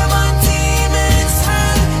 It's where my demons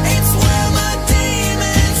hide, it's where my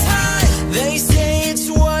demons hide. They say it's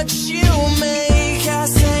what you make, I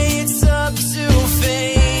say it's up to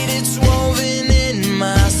fate. It's woven in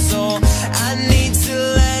my soul, I need to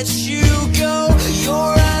let you go. Your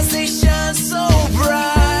eyes, they shine so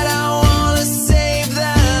bright, I wanna save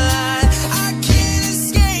that light. I can't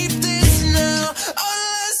escape this now,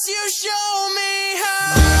 unless you show me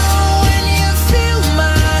how. When you feel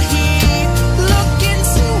my heat, look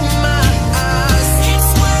into my eyes.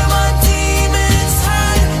 It's where my demons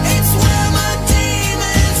hide, it's where my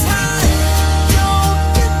demons hide. Don't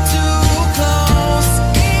get too close,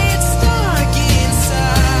 it's dark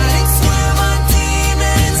inside. It's where my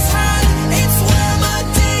demons hide, it's where my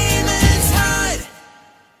demons hide.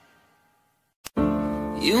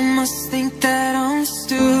 You must think that I'm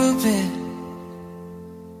stupid,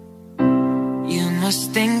 you must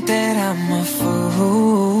think that I'm a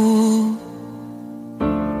fool.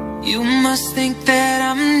 You must think that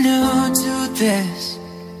I'm new to this,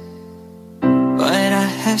 but I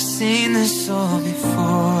have seen this all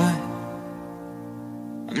before.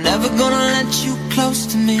 I'm never gonna let you close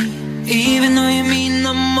to me, even though you mean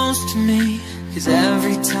the most to me. 'Cause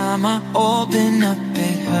every time I open up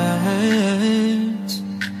it hurts.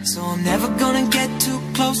 So I'm never gonna get too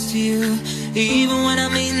close to you, even when I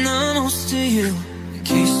mean the most to you, in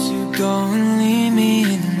case you go and leave me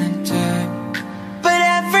in the dirt. But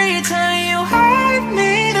every time you hurt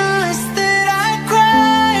me, the less that I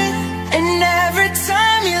cry. And every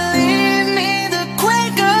time you leave me, the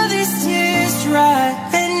quicker these tears dry.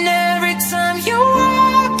 And every time you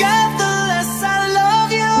walk out, the less I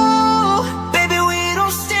love you. Baby, we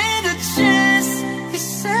don't stand a chance. It's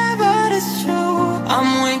sad, but it's true. I'm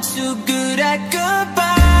way too good at goodbye.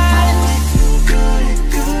 I'm way too good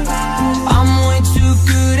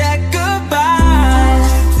at goodbye.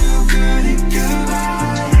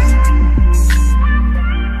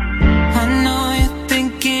 I know you're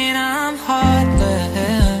thinking I'm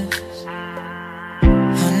heartless,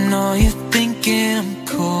 I know you're thinking I'm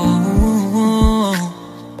cool.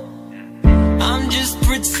 I'm just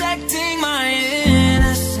protecting my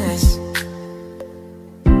innocence,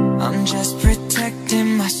 I'm just protecting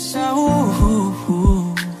my soul.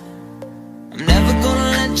 I'm never gonna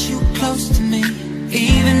let you close to me,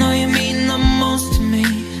 even though you mean the most to me.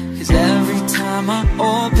 'Cause every time I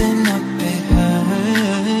open up it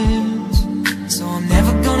hurts. So I'm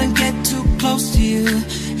never gonna get too close to you,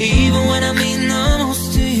 even when I mean the most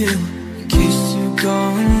to you, in case you go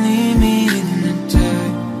and leave me in the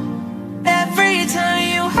dirt. Every time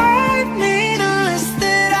you hurt me, the less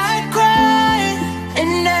that I cry.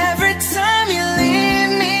 And every time you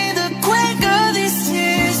leave me, the quicker these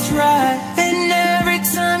tears dry.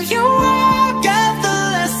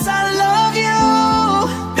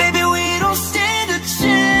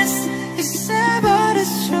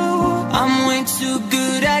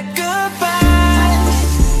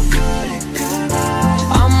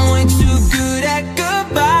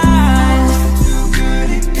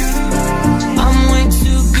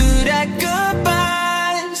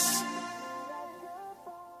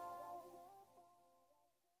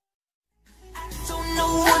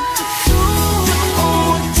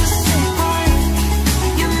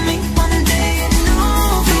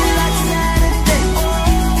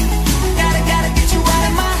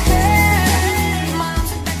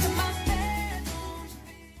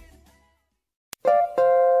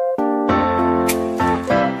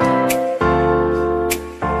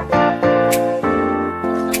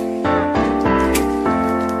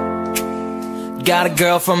 got a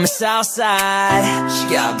girl from the south side.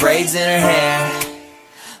 She got braids in her hair.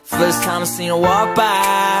 First time I seen her walk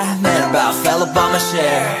by, man, about fell up on my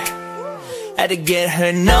chair. Had to get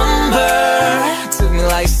her number, took me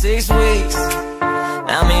like 6 weeks.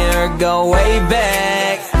 Now me and her go way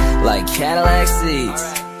back, like Cadillac seats.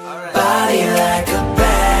 Body like a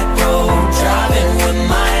back road, driving with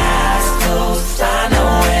my eyes closed. I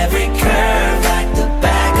know every curve like the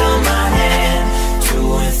back of my hand.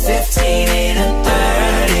 2 and 15 ain't a 30.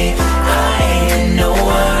 I ain't in no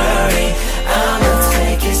worry, I'ma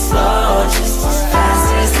take it slow, just as fast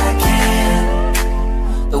as I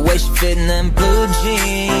can. The way she fit in them blue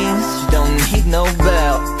jeans, she don't need no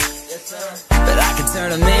belt, but I can turn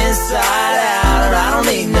them inside out, and I don't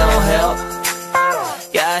need no help.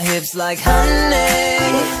 Got hips like honey,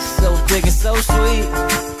 so thick and so sweet.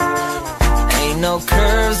 Ain't no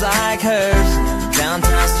curves like hers in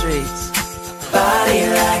downtown streets. Body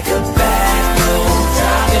like a back road,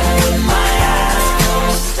 driving with my eyes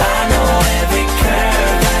closed. I know every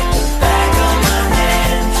curve like the back of my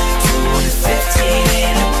hand. 2 and 15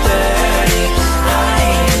 ain't a 30. I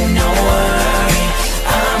ain't in no worry,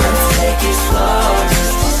 I'ma take it slow,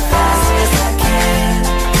 just as fast as I can.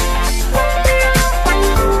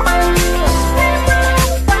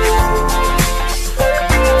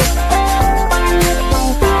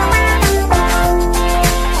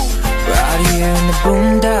 Right here in the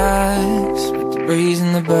boondocks, with the breeze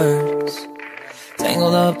and the birds,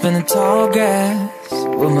 tangled up in the tall grass,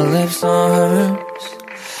 with my lips on hers.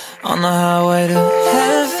 On the highway to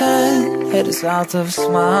heaven, headed south of a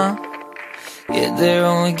smile. Get there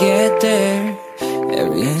when we get there,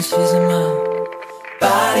 every inch is a mile.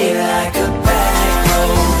 Body like a back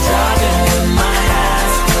road, driving with my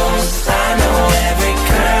eyes closed. I know every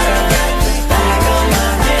curve like the back of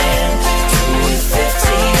my hand. 2 and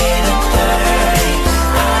 15 ain't a 30.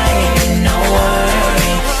 I ain't in no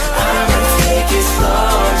worry, I'ma take it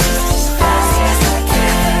slow, just as fast as I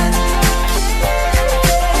can.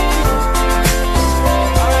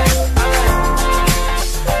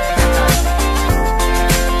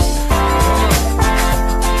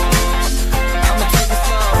 I'ma take it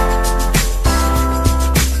slow.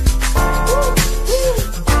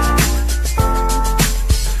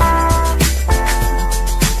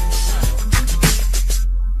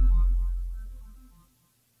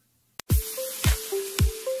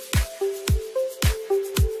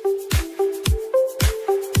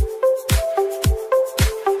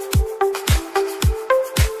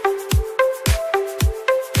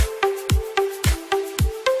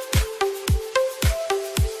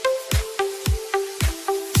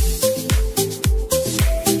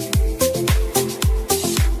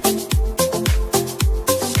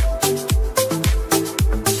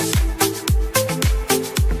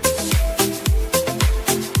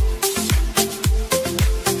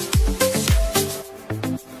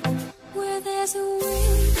 Where there's a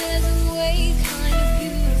way kind of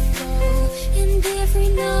beautiful, and every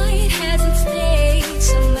night has its day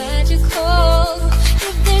so magical.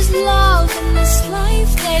 If there's love in this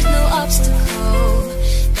life, there's no obstacle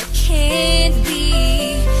that can't be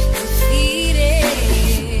defeated.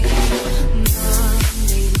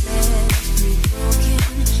 Monday left me broken,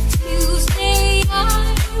 Tuesday I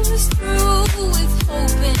was through with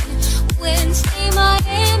hoping, Wednesday my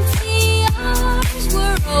empty arms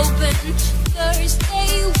were open,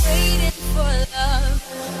 Thursday waited for love.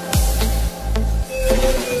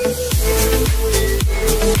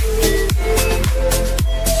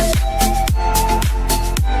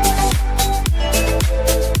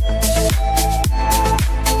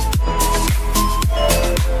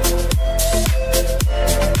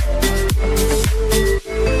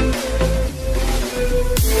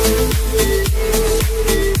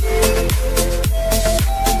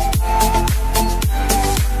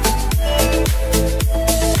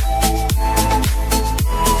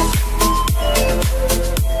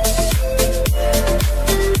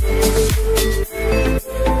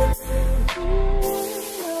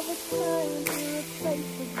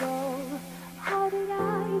 How did I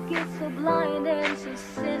get so blind and so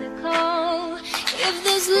cynical? If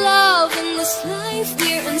there's love in this life,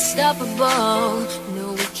 we're unstoppable. No,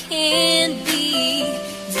 we can't be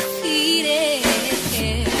defeated.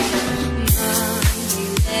 Monday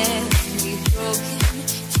left me broken,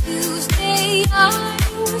 Tuesday I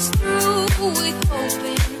was through with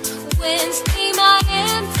hoping, Wednesday my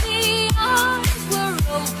empty arms were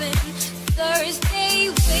open, Thursday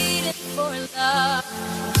waited for love.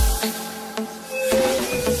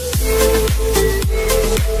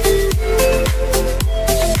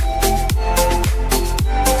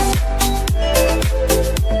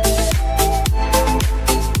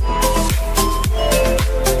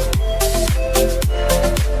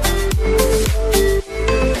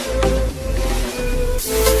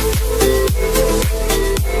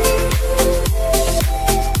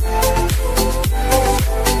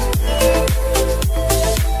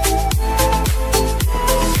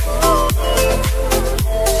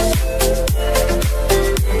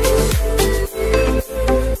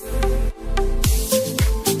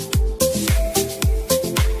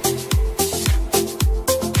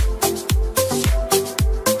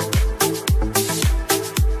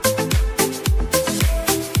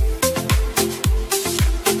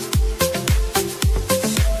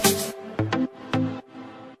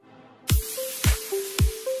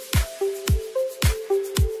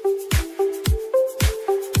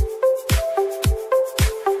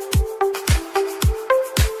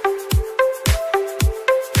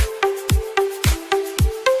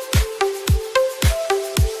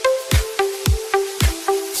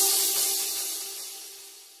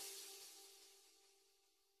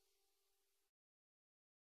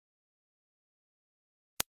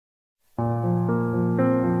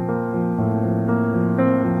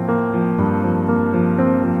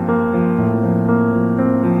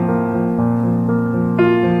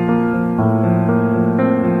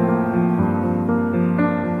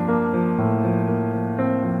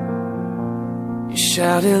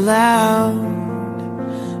 shout it loud,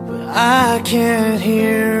 but I can't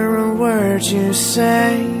hear a word you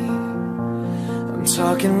say. I'm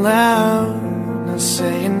talking loud, not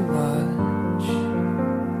saying much.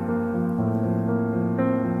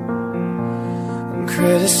 I'm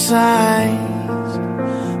criticized,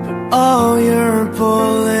 but all your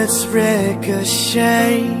bullets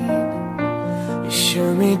ricochet. You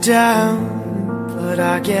shoot me down, but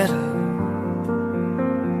I get up.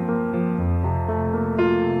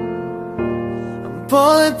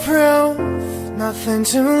 Bulletproof, nothing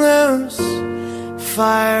to lose.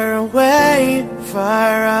 Fire away,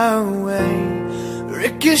 fire away.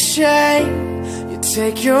 Ricochet, you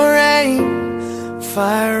take your aim.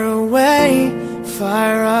 Fire away,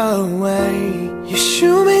 fire away. You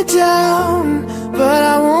shoot me down, but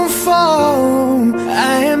I won't fall.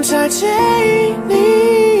 I am titanium.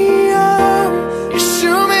 You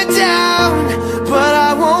shoot me down, but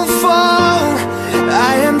I won't fall.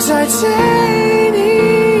 I am titanium.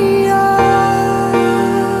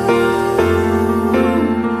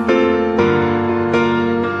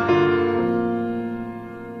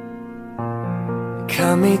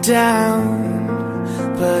 Cut me down,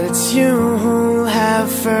 but it's you who have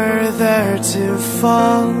further to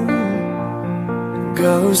fall.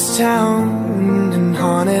 Ghost town and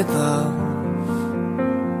haunted love.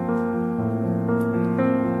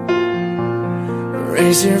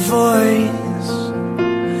 Raise your voice.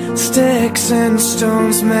 Sticks and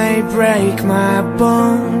stones may break my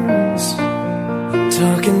bones.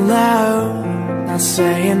 Talking loud, not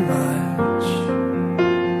saying much.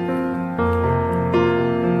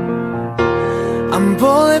 I'm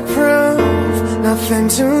bulletproof, nothing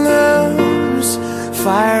to lose.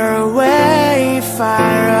 Fire away,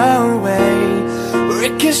 fire away.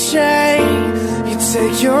 Ricochet, you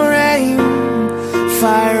take your aim.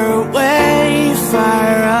 Fire away,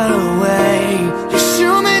 fire away. You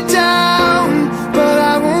shoot me down, but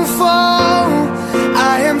I won't fall.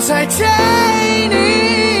 I am titanium.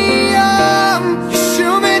 You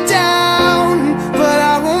shoot me down, but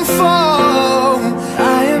I won't fall.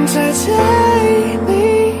 I am titanium.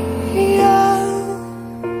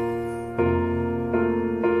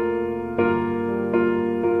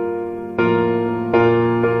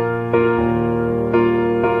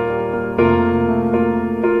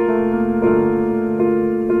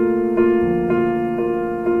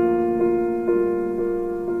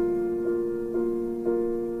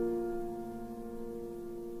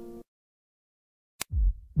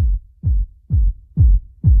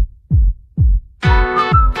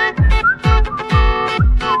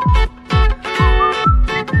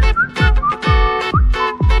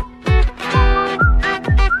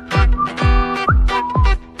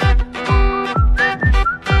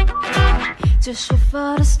 Just shoot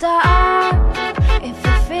for the start, if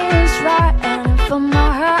it feels right, and if I'm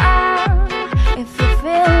not hurt, if you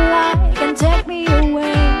feel like and take me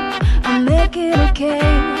away, I'll make it okay.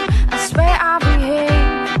 I swear I'll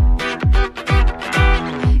behave.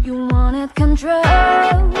 You wanted control,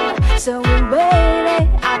 so we waited.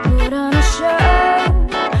 I put on a show.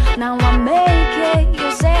 Now I make it. You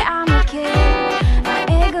say I'm okay. My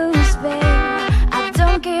ego is big. I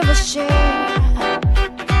don't give a shit.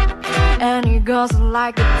 And it goes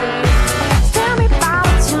like a thing. Tell me about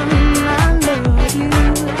the time I love you.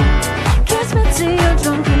 Kiss me till you're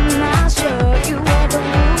drunk and I'll show you all the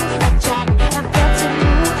moves. Jack, I've got to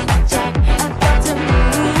move. Jack, I've got to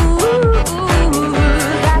move.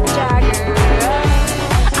 That Jagger,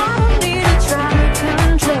 I don't need to try to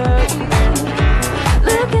control you.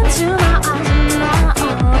 Look into my eyes and I'll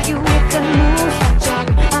own you with the move. Jack,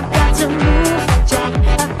 I've got to move. Jack,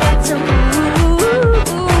 I've got to move.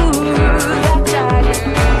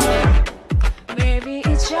 Maybe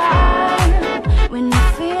it's shy when you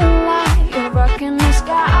feel like you're rocking the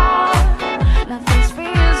sky. Nothing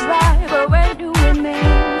feels right, but where do we meet?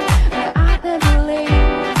 Where I never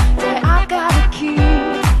leave, that I got a key.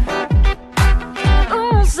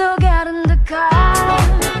 Ooh, so get in the car.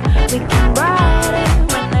 We can ride it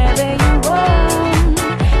whenever you want.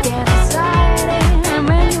 Get excited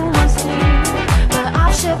when you want sleep. But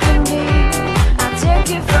I'll shift from here, I'll take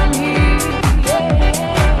you from here.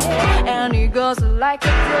 And it goes like a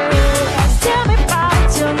prayer. Tell me about it,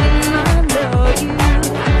 tell me I know you.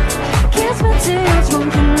 Kiss me till you're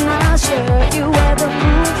drunk and I'll show you where the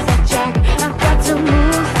moves are. Jack, I've got to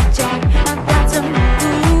move. Jack, I've got to move.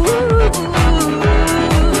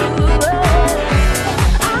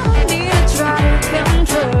 I don't need to try to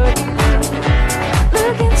control you.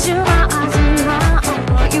 Look into my eyes and I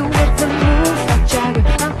own you with the moves. Jack,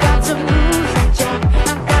 I've got to move. Jack,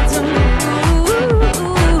 I've got to move.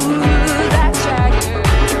 That Jagger.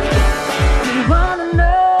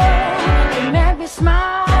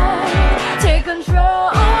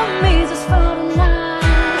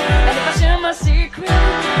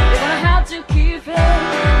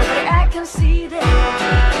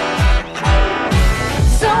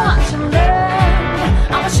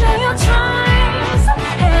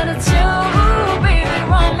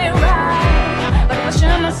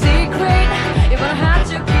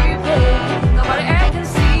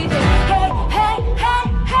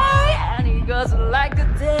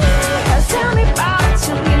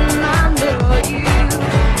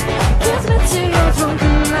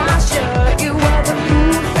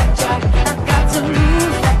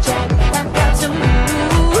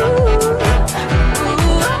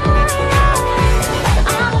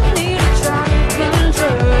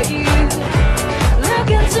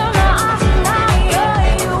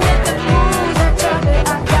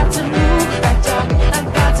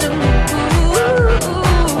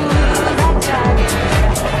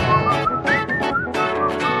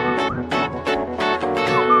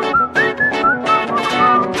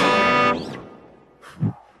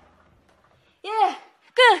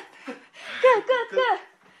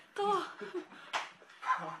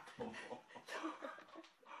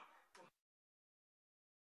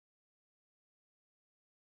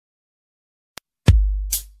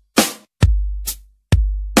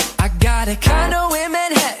 got a condo in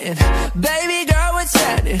Manhattan. Baby girl, what's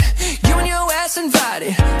happening? You and your ass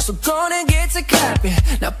invited, so gonna get to clapping.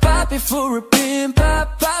 Now pop it for a pimp,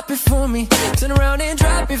 pop it for me. Turn around and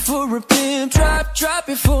drop it for a pimp, drop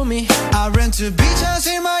it for me. I rent a beach house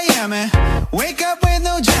in Miami, wake up with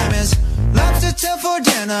no jammies. Lobster tail for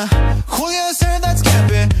dinner, Julio sir, that's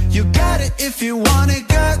camping. You got it if you want it,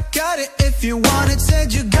 got it if you want it.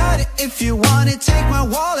 Said you got it if you want it, take my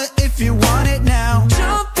wallet if you want it now.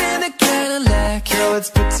 Jump in the Cadillac, Girl, let's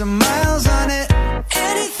put some miles on it.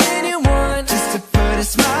 anything you want, Just to put a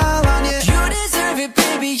smile on you. you deserve it,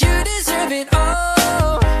 baby, you deserve it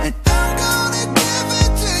all. And I'm gonna give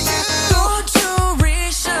it to you. Gold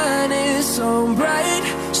jewelry shining so bright,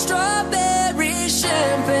 strawberry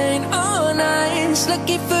champagne all night.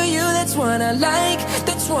 Lucky for you, that's what I like,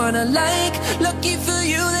 that's what I like. Lucky for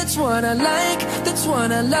you, that's what I like, that's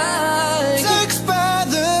what I like. Sex by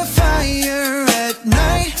the fire at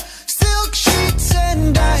night, silk sheets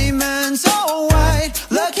and diamonds all white.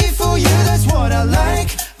 Lucky for you, that's what I like,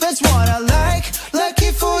 that's what I like.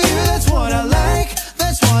 Lucky for you, that's what I like,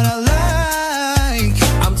 that's what I like.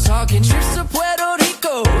 I'm talking trips to Puerto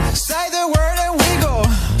Rico, Say the word and we go.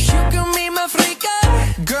 you can be my freaka,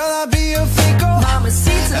 Girl, I'll be your fico.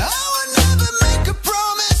 mamacita. I will never make a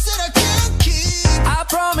promise that I can't keep. I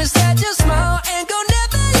promise that your smile ain't gon'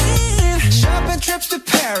 never leave. Shopping trips to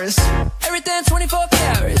Paris, Everything 24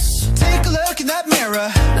 carats. take a look in that mirror.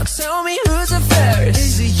 Now tell me who's the fairest.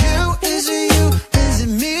 Is it you, is it you, is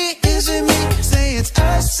it me, is it me? Say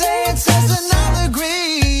it's us and I'll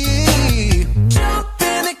agree. Jump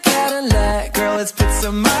in the Cadillac, Girl, let's put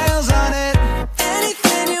some miles on it,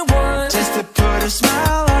 anything you want, just to put a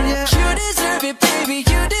smile on you. you deserve it, baby,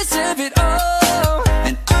 you deserve it all.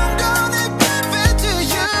 And I'm gonna give it to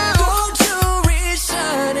you. Gold jewelry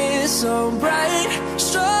shining so bright,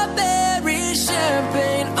 strawberry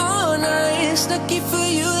champagne all night. Lucky for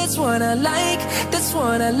you, that's what I like, that's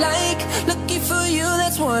what I like. Lucky for you,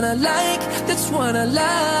 that's what I like, that's what I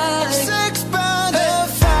like. Sex by the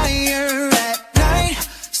fire at night,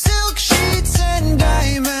 silk sheets and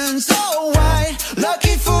diamonds all white.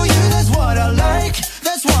 Lucky for you, that's what I like,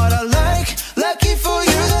 that's what I like. Lucky for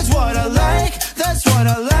you, that's what I like, that's what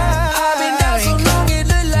I like. I've been down so long it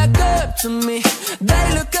look like up to me, they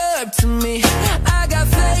look up to me. I got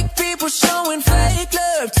fake people showing fake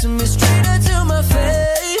love to me, straight up to my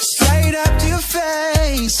face, Straight up to your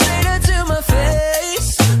face. straight up to my face.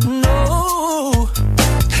 No,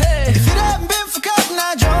 hey, If it hadn't been for Cotton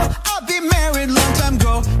Eye Joe, I'd be married long time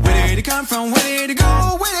ago. Where did it come from? Where did it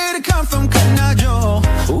go? Where did it come from, Cotton Eye Joe?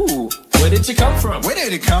 Ooh, where did you come from? Where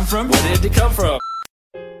did it come from? Where did it come from?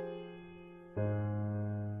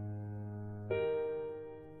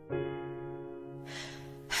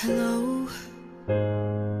 Hello,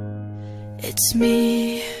 it's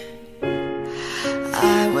me.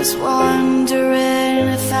 I was wondering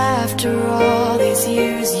if after all these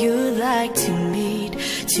years you'd like to meet,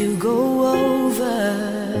 to go over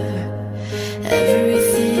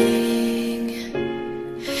everything.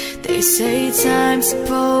 They say time's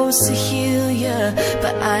supposed to heal ya,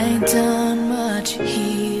 but I ain't done much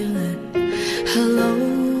healing.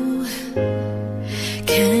 Hello,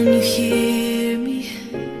 can you hear me?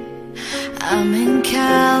 I'm in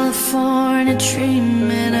California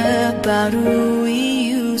dreaming about who we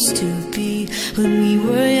used to be when we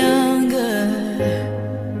were younger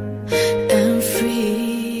and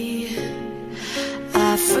free.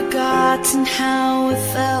 I've forgotten how it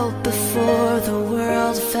felt before the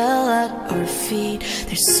world fell at our feet.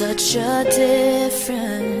 There's such a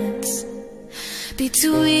difference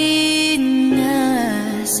between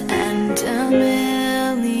us and a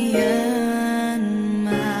million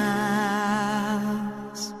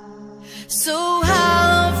miles. So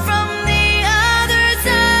how from the other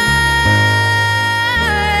side,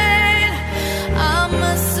 I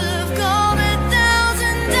must have gone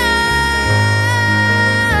 1,000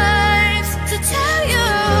 times to tell you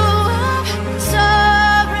I'm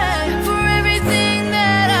sorry for everything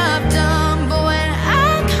that I've done. But when I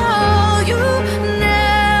call, you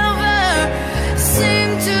never seem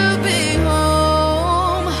to be home.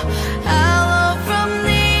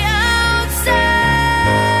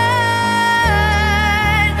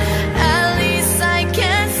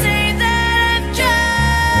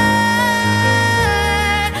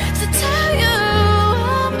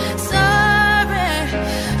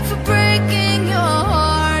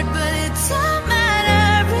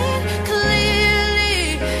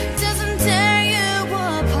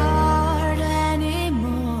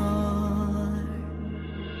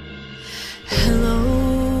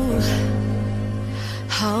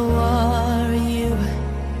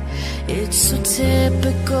 It's so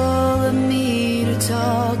typical of me to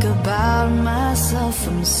talk about myself.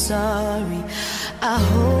 I'm sorry. I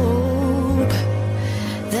hope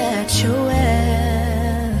that you're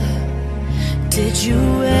well. Did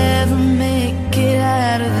you ever make it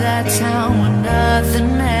out of that town where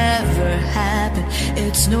nothing ever happened?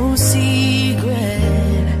 It's no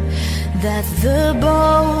secret that the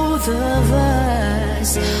both of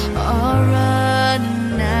us are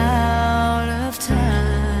running out of time.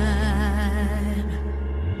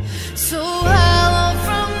 So hello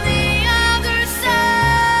from the other side.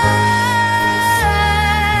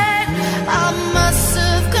 I must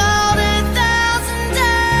have called 1,000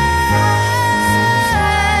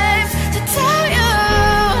 times to tell you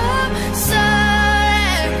I'm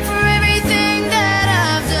sorry for everything that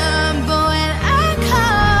I've done. But when I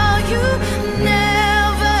call, you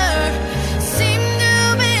never seem to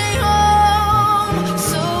be home.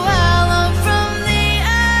 So hello from the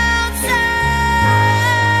outside.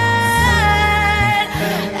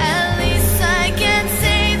 At least I can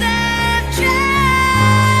say that I've tried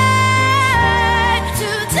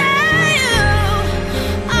to tell you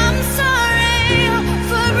I'm sorry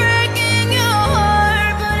for breaking your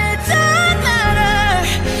heart. But it doesn't matter,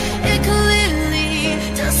 it clearly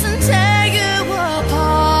doesn't tear you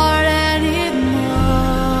apart anymore.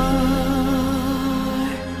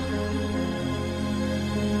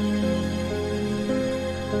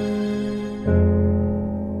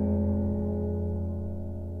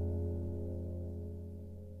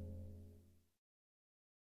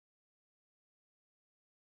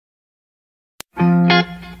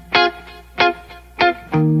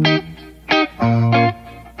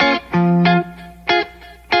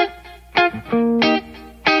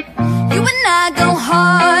 You and I go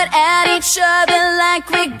hard at each other like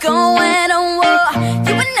we're going to war.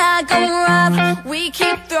 You and I go rough, we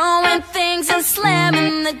keep throwing things and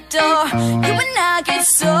slamming the door. You and I get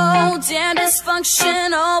so damn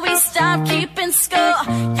dysfunctional, we stop keeping score.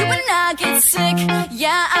 You and I get sick,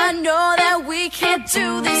 yeah, I know that we can't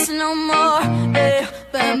do this no more.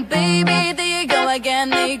 But baby, there you go again,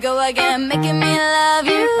 making me love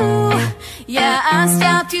you. Yeah, I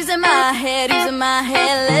stopped using my head,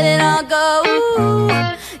 let it all go.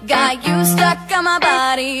 Got you stuck on my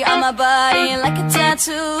body like a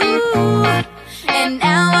tattoo. And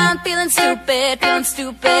now I'm feeling stupid,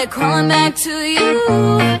 crawling back to you.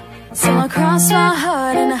 So I cross my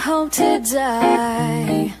heart and I hope to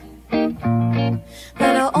die,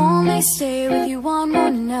 but I'll only stay with you one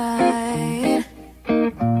more night.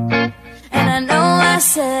 And I know I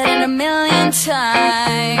said it a million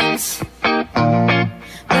times,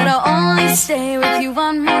 but I'll only stay with you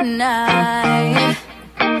one more night.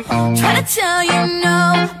 Try to tell you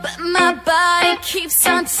no, but my body keeps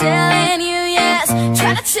on telling you yes.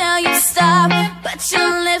 Try to tell you stop, but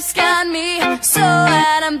your lips got me so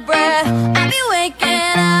out of breath. I'll be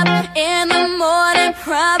waking up in the morning,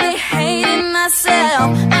 probably hating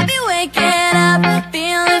myself. I'll be waking up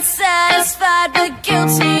feeling satisfied but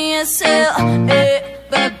guilty as hell.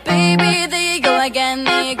 But baby, there you go again,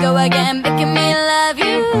 making me love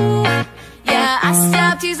you. Yeah, I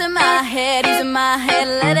stopped using my head,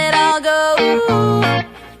 let it all go.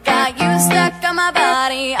 Got you stuck on my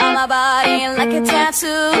body like a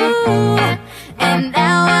tattoo. And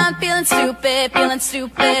now I'm feeling stupid,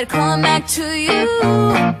 calling back to you.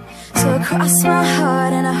 So I cross my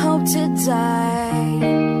heart and I hope to die,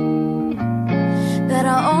 but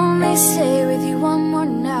I'll only stay with you one more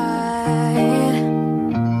night.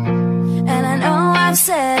 And I know I've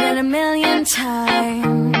said it a million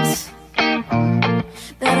times,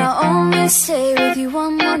 but I'll only stay with you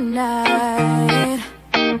one more night.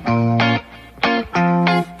 Ooh,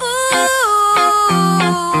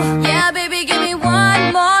 yeah, baby, give me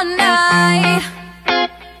one more night.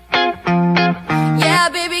 Yeah,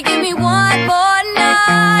 baby, give me one more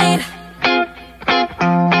night.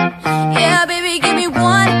 Yeah, baby, give me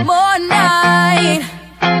one more night.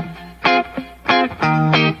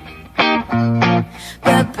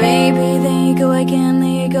 But baby, there you go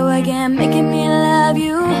again, making me love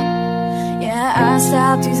you. Yeah, I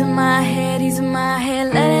stopped using my head,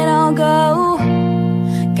 let it all go.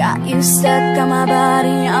 Got you stuck on my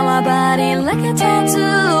body like a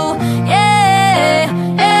tattoo. Yeah,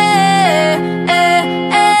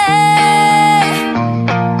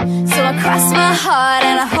 so I cross my heart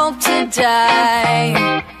and I hope to die,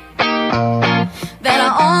 that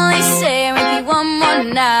I'll only stay with you one more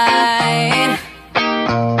night.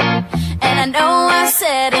 And I know I've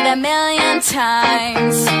said it a million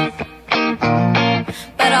times,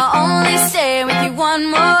 but I'll only stay with you one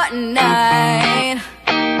more night.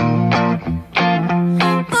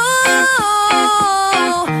 Ooh,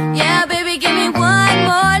 yeah,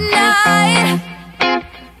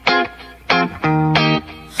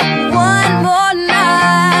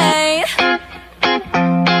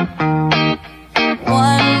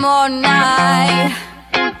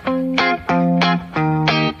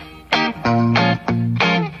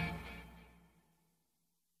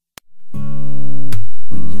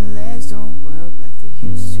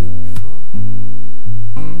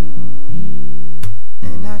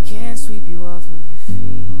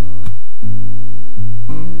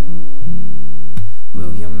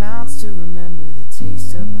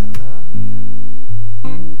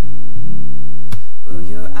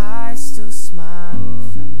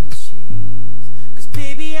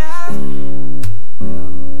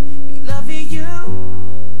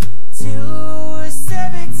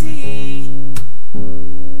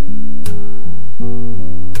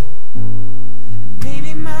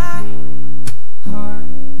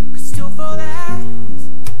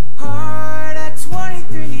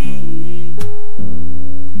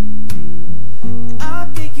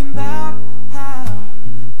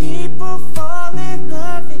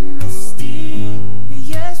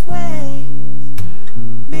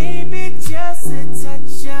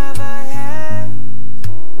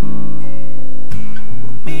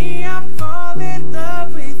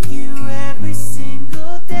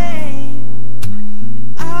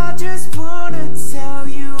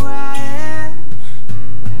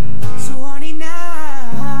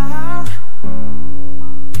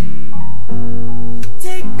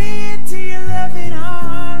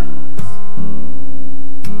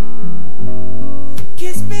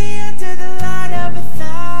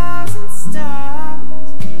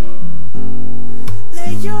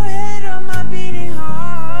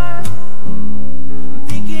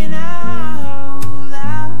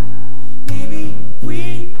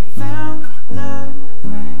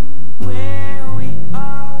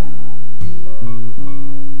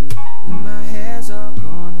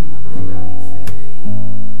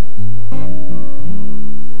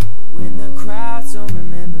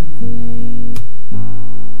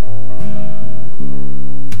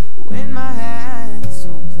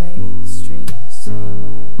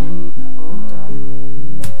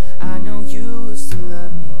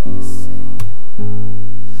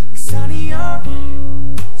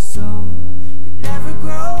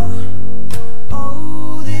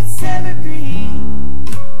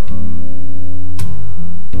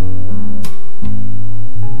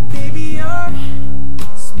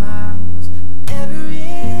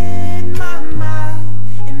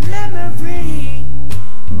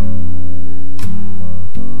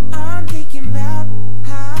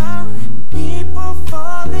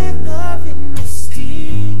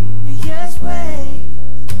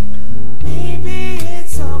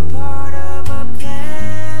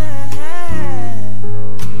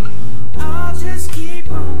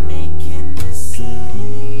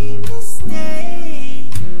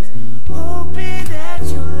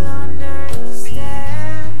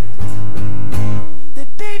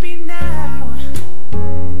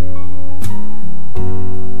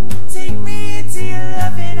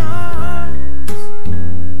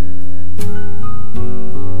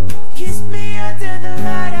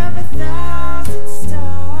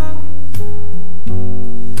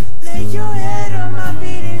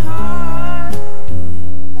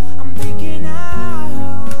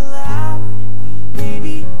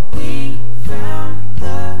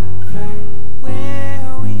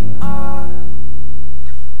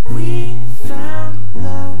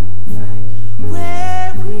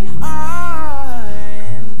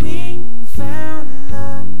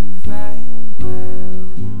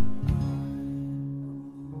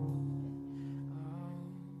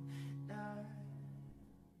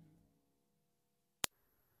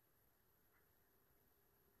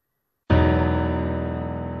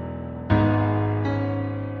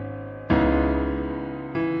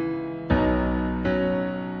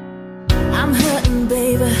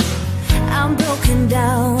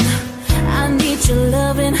 down. I need your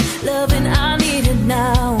loving, loving, I need it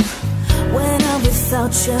now. When I'm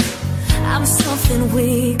without you, I'm something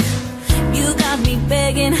weak. You got me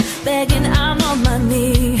begging, begging, I'm on my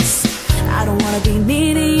knees. I don't wanna be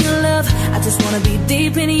needing your love, I just wanna be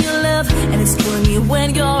deep in your love. And it's killing me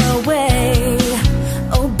when you're away.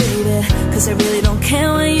 Oh baby, cause I really don't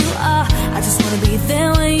care where you are, I just wanna be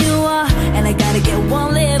there when you are. And I gotta get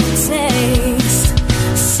one little taste.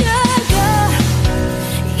 Sugar,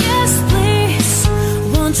 yes please,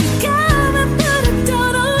 won't you come and put it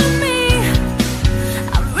down on me?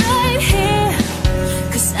 I'm right here,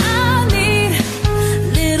 cause I need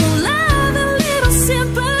little love and little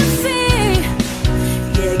sympathy.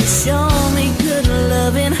 Yeah, you show me good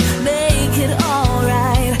loving, make it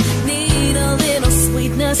alright. Need a little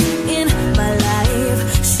sweetness in my life.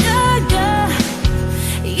 Sugar,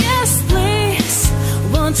 yes please,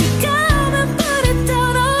 won't you come and put it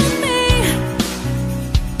down on me?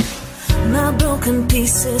 My broken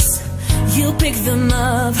pieces, you pick them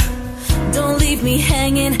up. Don't leave me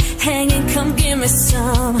hanging, hanging, come give me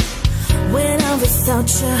some. When I'm without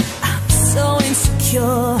you, I'm so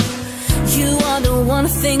insecure. You are the one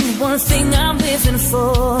thing I'm living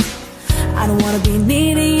for. I don't wanna be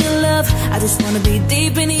needing your love, I just wanna be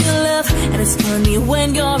deep in your love. And it's killing me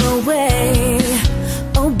when you're away.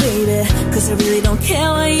 Oh baby, cause I really don't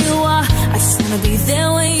care where you are, I just wanna be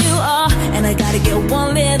there when you are. And I gotta get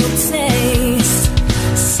one little taste.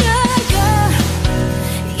 Sugar,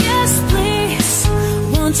 yes please,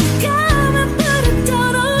 won't you come and put it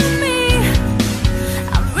down on me?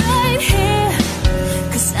 I'm right here,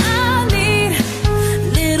 cause I need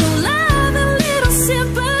little love and little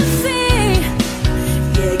sympathy.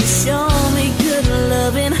 Yeah, you show me good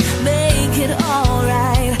loving, make it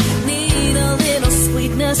alright. Need a little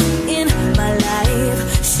sweetness in my life.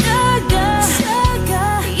 Sugar,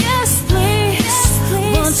 sugar, yes please,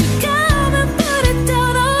 won't you come and put it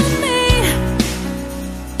down on me?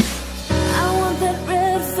 I want that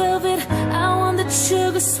red velvet, I want that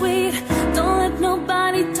sugar sweet. Don't let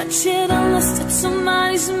nobody touch it unless it's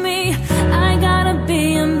somebody's me. I gotta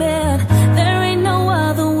be a man, there ain't no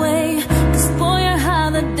other way. Cause boy, you're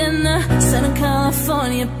hotter than the Southern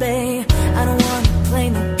California Bay. I don't wanna play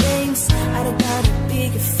no games, I don't gotta be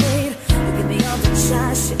afraid. You give me all the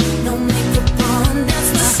shy shit, no makeup on, that's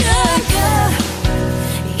my sugar.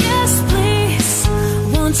 Yes please,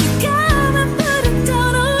 won't you come and put it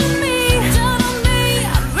down on me? Down on me,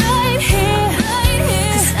 I'm right here,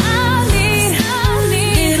 cause I need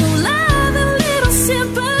little love and little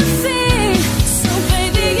sympathy. So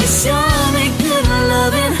baby, you show me good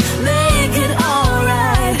loving, make it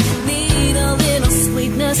alright. Need a little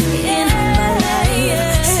sweetness in my life.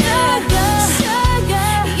 Sugar,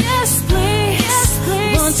 sugar, yes please,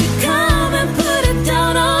 won't you come and put it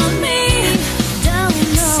down on me? Down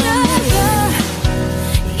on sugar,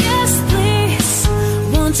 yes please,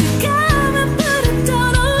 won't you come and put it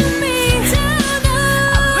down on me? Down on,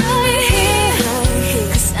 I'm right here,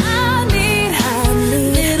 cause I need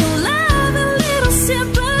little love and little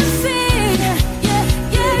sympathy. Yeah,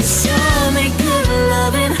 yeah, show me good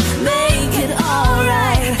loving, make it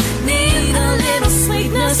alright. Need a little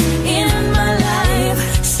sweetness in my life.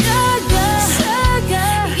 Sugar,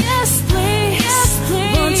 sugar, yes please,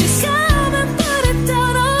 won't you come and put it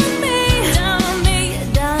down on me? Down on me,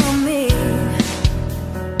 down on me.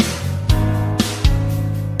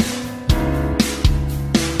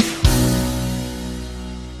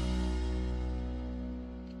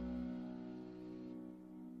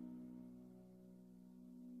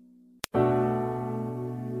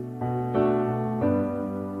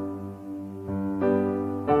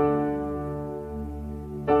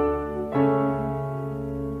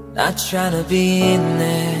 Not trying to be in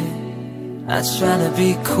there, not trying to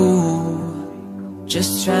be cool,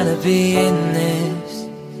 just trying to be in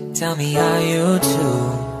this. Tell me how you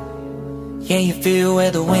do. Can you feel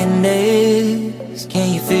where the wind is?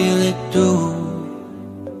 Can you feel it through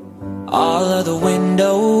all of the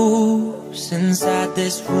windows inside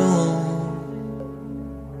this room?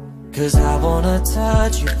 Cause I wanna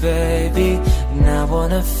touch you, baby, and I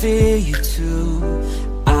wanna feel you too.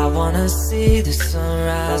 I wanna see the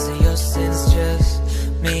sunrise and your sins, just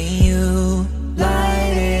me and you.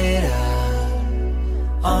 Light it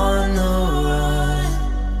up on the run,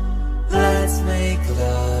 let's make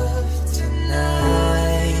love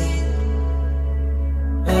tonight.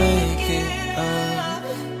 Make it up,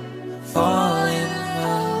 fall in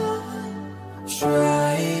love,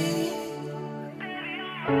 try it.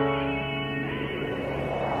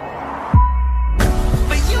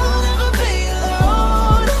 But you'll never be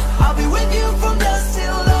alone, I'll be with you from dusk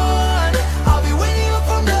till dawn. I'll be with you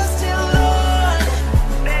from dusk till dawn.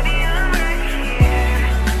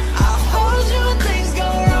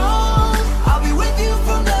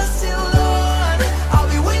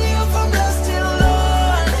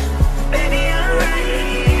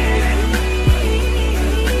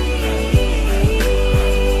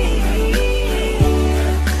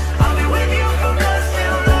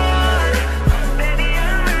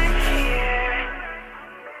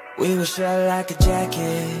 wish I like a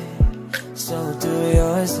jacket, so do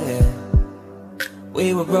yours there.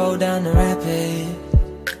 We would roll down the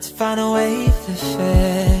rapids to find a wave that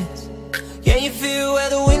fits. Yeah, you feel where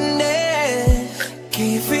the wind is.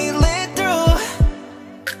 Can you feel it through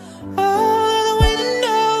all the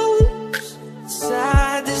windows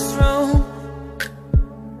inside this room?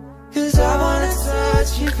 'Cause I wanna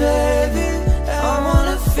touch you, baby, I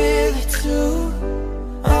wanna feel it too.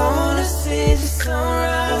 I wanna see the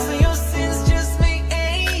sunrise and your sins, just me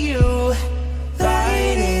and you.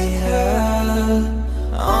 Light it up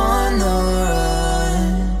on the run.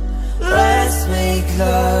 Let's make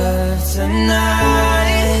love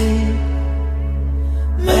tonight.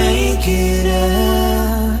 Make it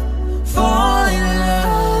up, fall in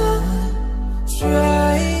love,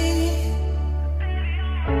 try.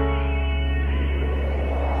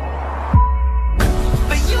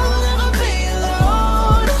 But you'll never be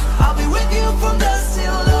alone. I'll be with you from dusk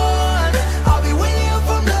till dawn. I'll be with you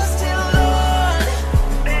from dusk till dawn.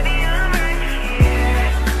 Baby, I'm right here.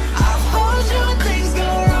 I'll hold you when things go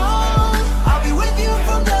wrong. I'll be with you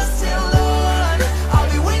from dusk till dawn. I'll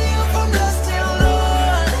be with you from dusk till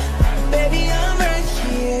dawn. Baby, I'm right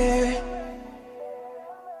here.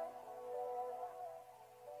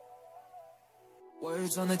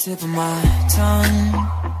 Words on the tip of my tongue,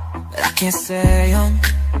 but I can't say them.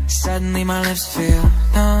 Suddenly my lips feel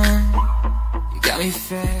numb. You got me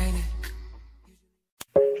faded.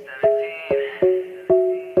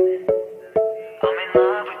 I'm in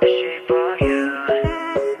love with the shape of you.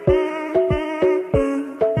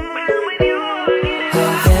 When I'm with you again.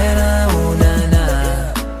 Havana, ooh, na, na.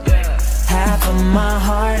 Half of my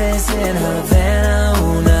heart is in Havana,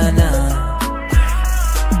 ooh, na, na.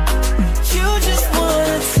 You just want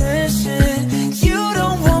attention, you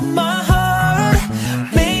don't want my heart.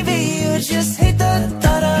 Maybe you just hate the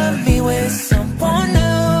thought of me with someone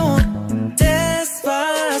new.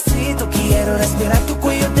 Despacito, quiero respirar tu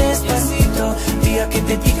cuello despacito. Diga que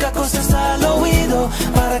te diga cosas al oído,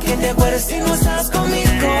 para que te acuerdes si no estás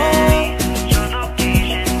conmigo.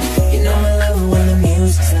 You know I love it when the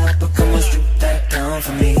music's loud, but come on, strip that down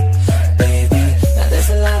for me, baby. Now there's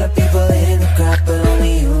a lot of people in the crowd, but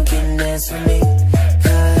only you can dance with me.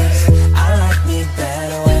 'Cause I like me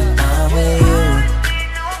better when I'm with you.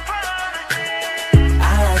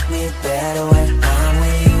 I like me better when I'm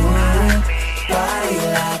with you. Body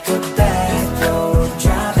like a back road,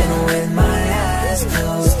 driving with my eyes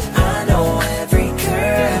closed. I know every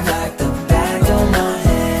curve like the back of my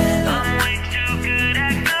hand.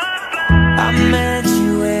 I met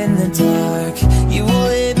you in the dark, you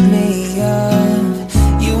lit me up.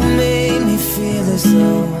 You made me feel as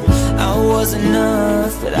though I was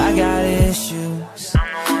enough, but I got issues.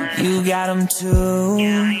 You got them too.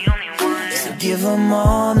 So give them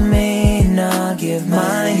all to me, and I'll give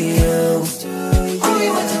mine to you. All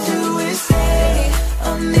you want to do is stay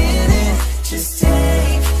a minute, just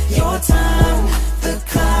take your time. The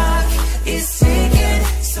clock is ticking,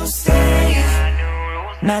 so stay.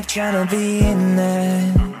 Not trying to be in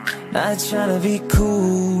there, not trying to be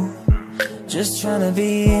cool, just trying to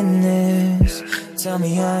be in this. Tell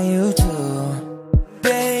me how you do.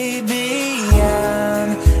 Baby, I'm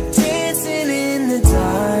dancing in the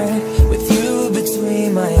dark with you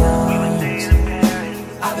between my arms.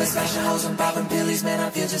 I've been smashing hoes and popping pillies, man, I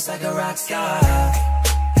feel just like a rock star.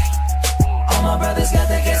 All my brothers got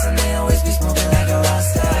that gas and they always be smoking like a rock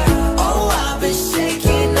star. Oh, I've been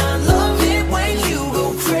shaking, I love it when you go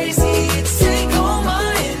crazy. You take all my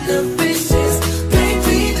inhibitions,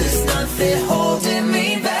 baby, there's nothing holding me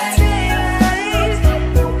back.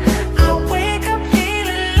 I wake up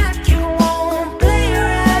feeling like you won't play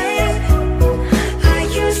right. I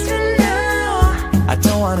used to know. I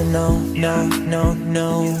don't wanna know, no, no, no,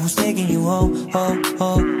 who's taking you home, home,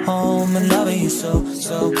 home, home, and loving you so,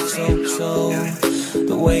 so, so, so.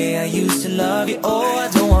 The way I used to love you, oh, I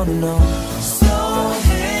don't wanna know. Slow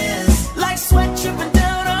hands, like sweat dripping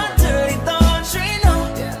down on dirty laundry. No,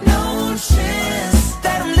 no chance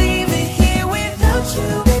that I'm leaving here without you.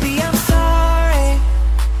 Baby, I'm sorry,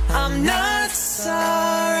 I'm not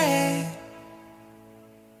sorry.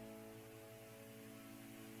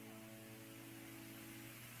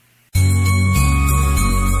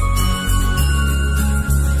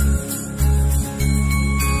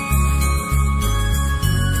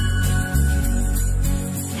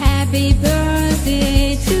 Happy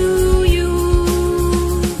birthday to you.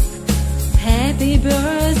 Happy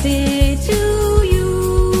birthday to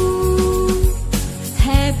you.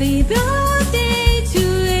 Happy birthday to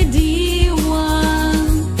a dear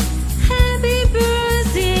one. Happy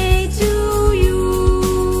birthday to you.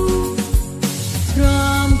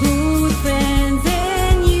 From good friends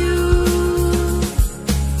and you.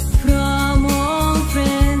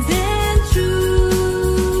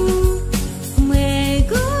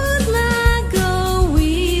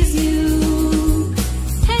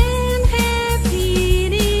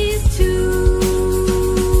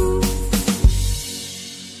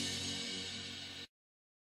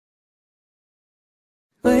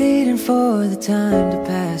 waiting for the time to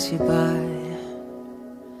pass you by.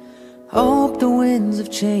 Hope the winds of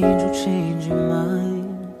change will change your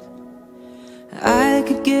mind. I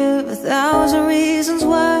could give 1,000 reasons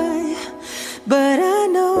why, but I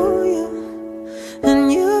know you,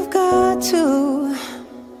 and you've got to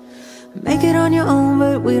make it on your own.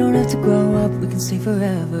 But we don't have to grow up, we can stay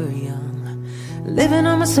forever young. Living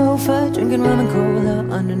on my sofa, drinking rum and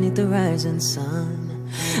cola underneath the rising sun.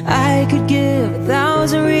 I could give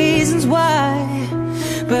 1,000 reasons why,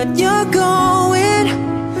 but you're going,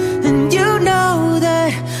 and you know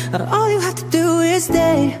that all you have to do is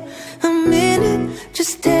stay a minute.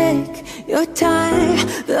 Just take your time,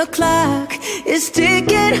 the clock is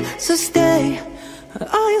ticking, so stay.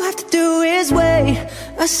 All you have to do is wait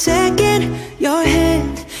a second, your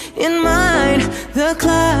hand in mine, the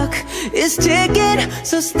clock is ticking,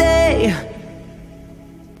 so stay.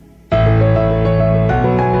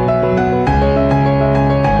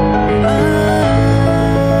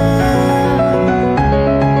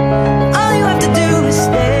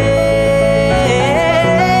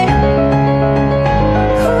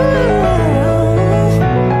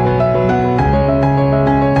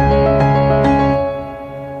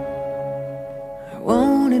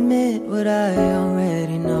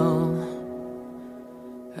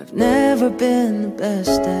 Been the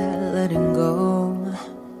best at letting go.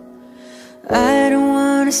 I don't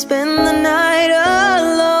wanna spend the night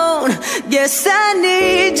alone. Guess I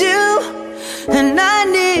need you, and I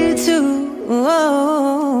need to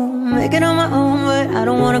make it on my own. But I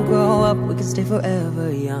don't wanna grow up, we can stay forever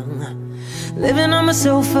young. Living on my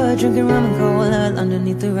sofa, drinking rum and cola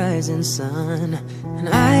underneath the rising sun. And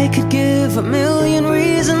I could give 1,000,000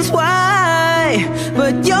 reasons why,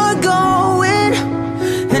 but you're going,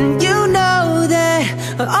 and you know that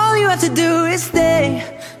all you have to do is stay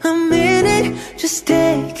a minute. Just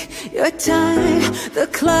take your time, the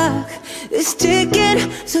clock is ticking,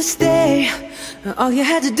 so stay. All you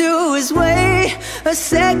had to do is wait a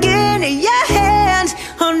second. Your hand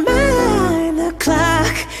on mine, the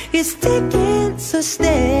clock is ticking, so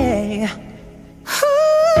stay.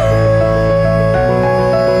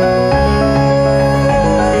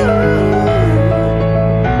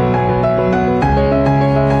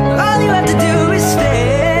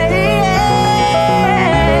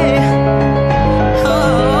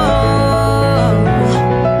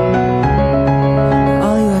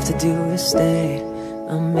 Stay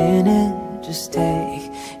a minute, just take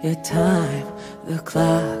your time. The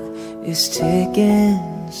clock is ticking,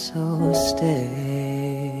 so stay.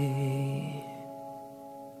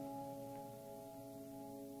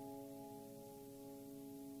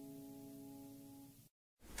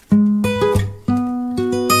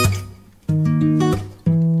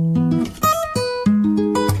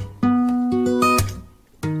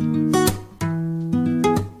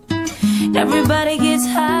 Everybody gets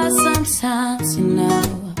high sometimes, you know.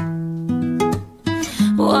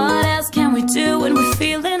 What else can we do when we're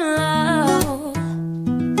feeling low?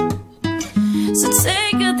 So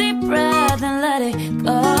take a deep breath and let it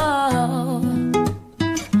go.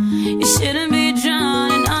 You shouldn't be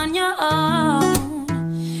drowning on your own.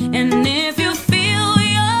 And if you feel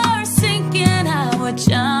you're sinking, I would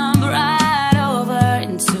jump right over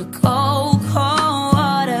into cold, cold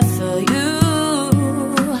water for you.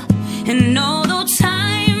 And although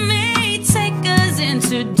time may take us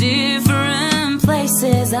into different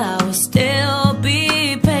places, I will still be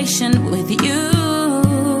patient with you.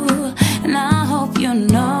 And I hope you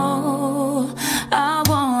know I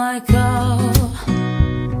won't let go.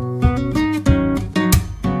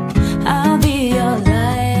 I'll be your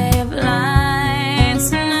lifeline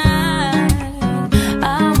tonight.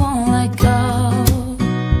 I won't let go.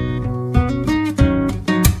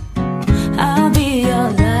 I'll be your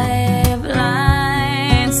lifeline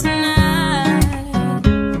tonight.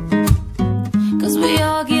 'Cause we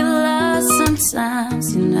all get lost sometimes,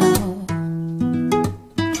 you know.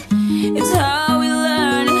 It's how we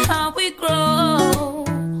learn and how we grow.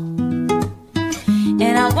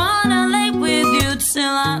 And I wanna lay with you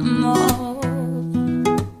till I'm old.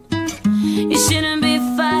 You shouldn't be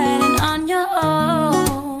fighting on your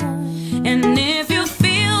own. And if you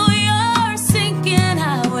feel you're sinking,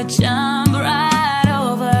 I would jump right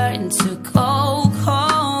over into cold,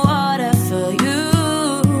 cold water for you.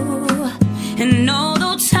 And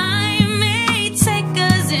although time may take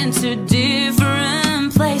us into different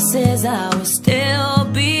places, I will still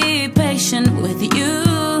be patient with you.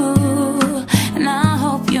 And I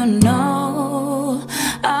hope you know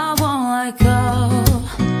I won't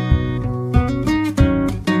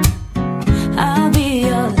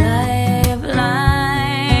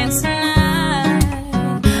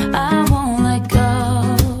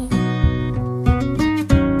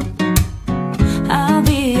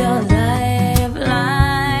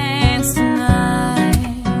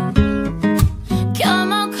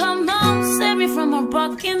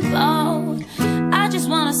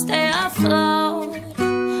afloat.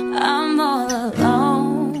 I'm all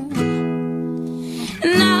alone.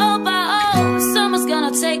 Now, but someone's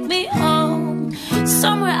gonna take me home,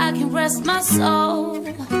 somewhere I can rest my soul.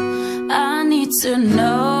 I need to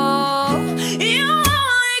know.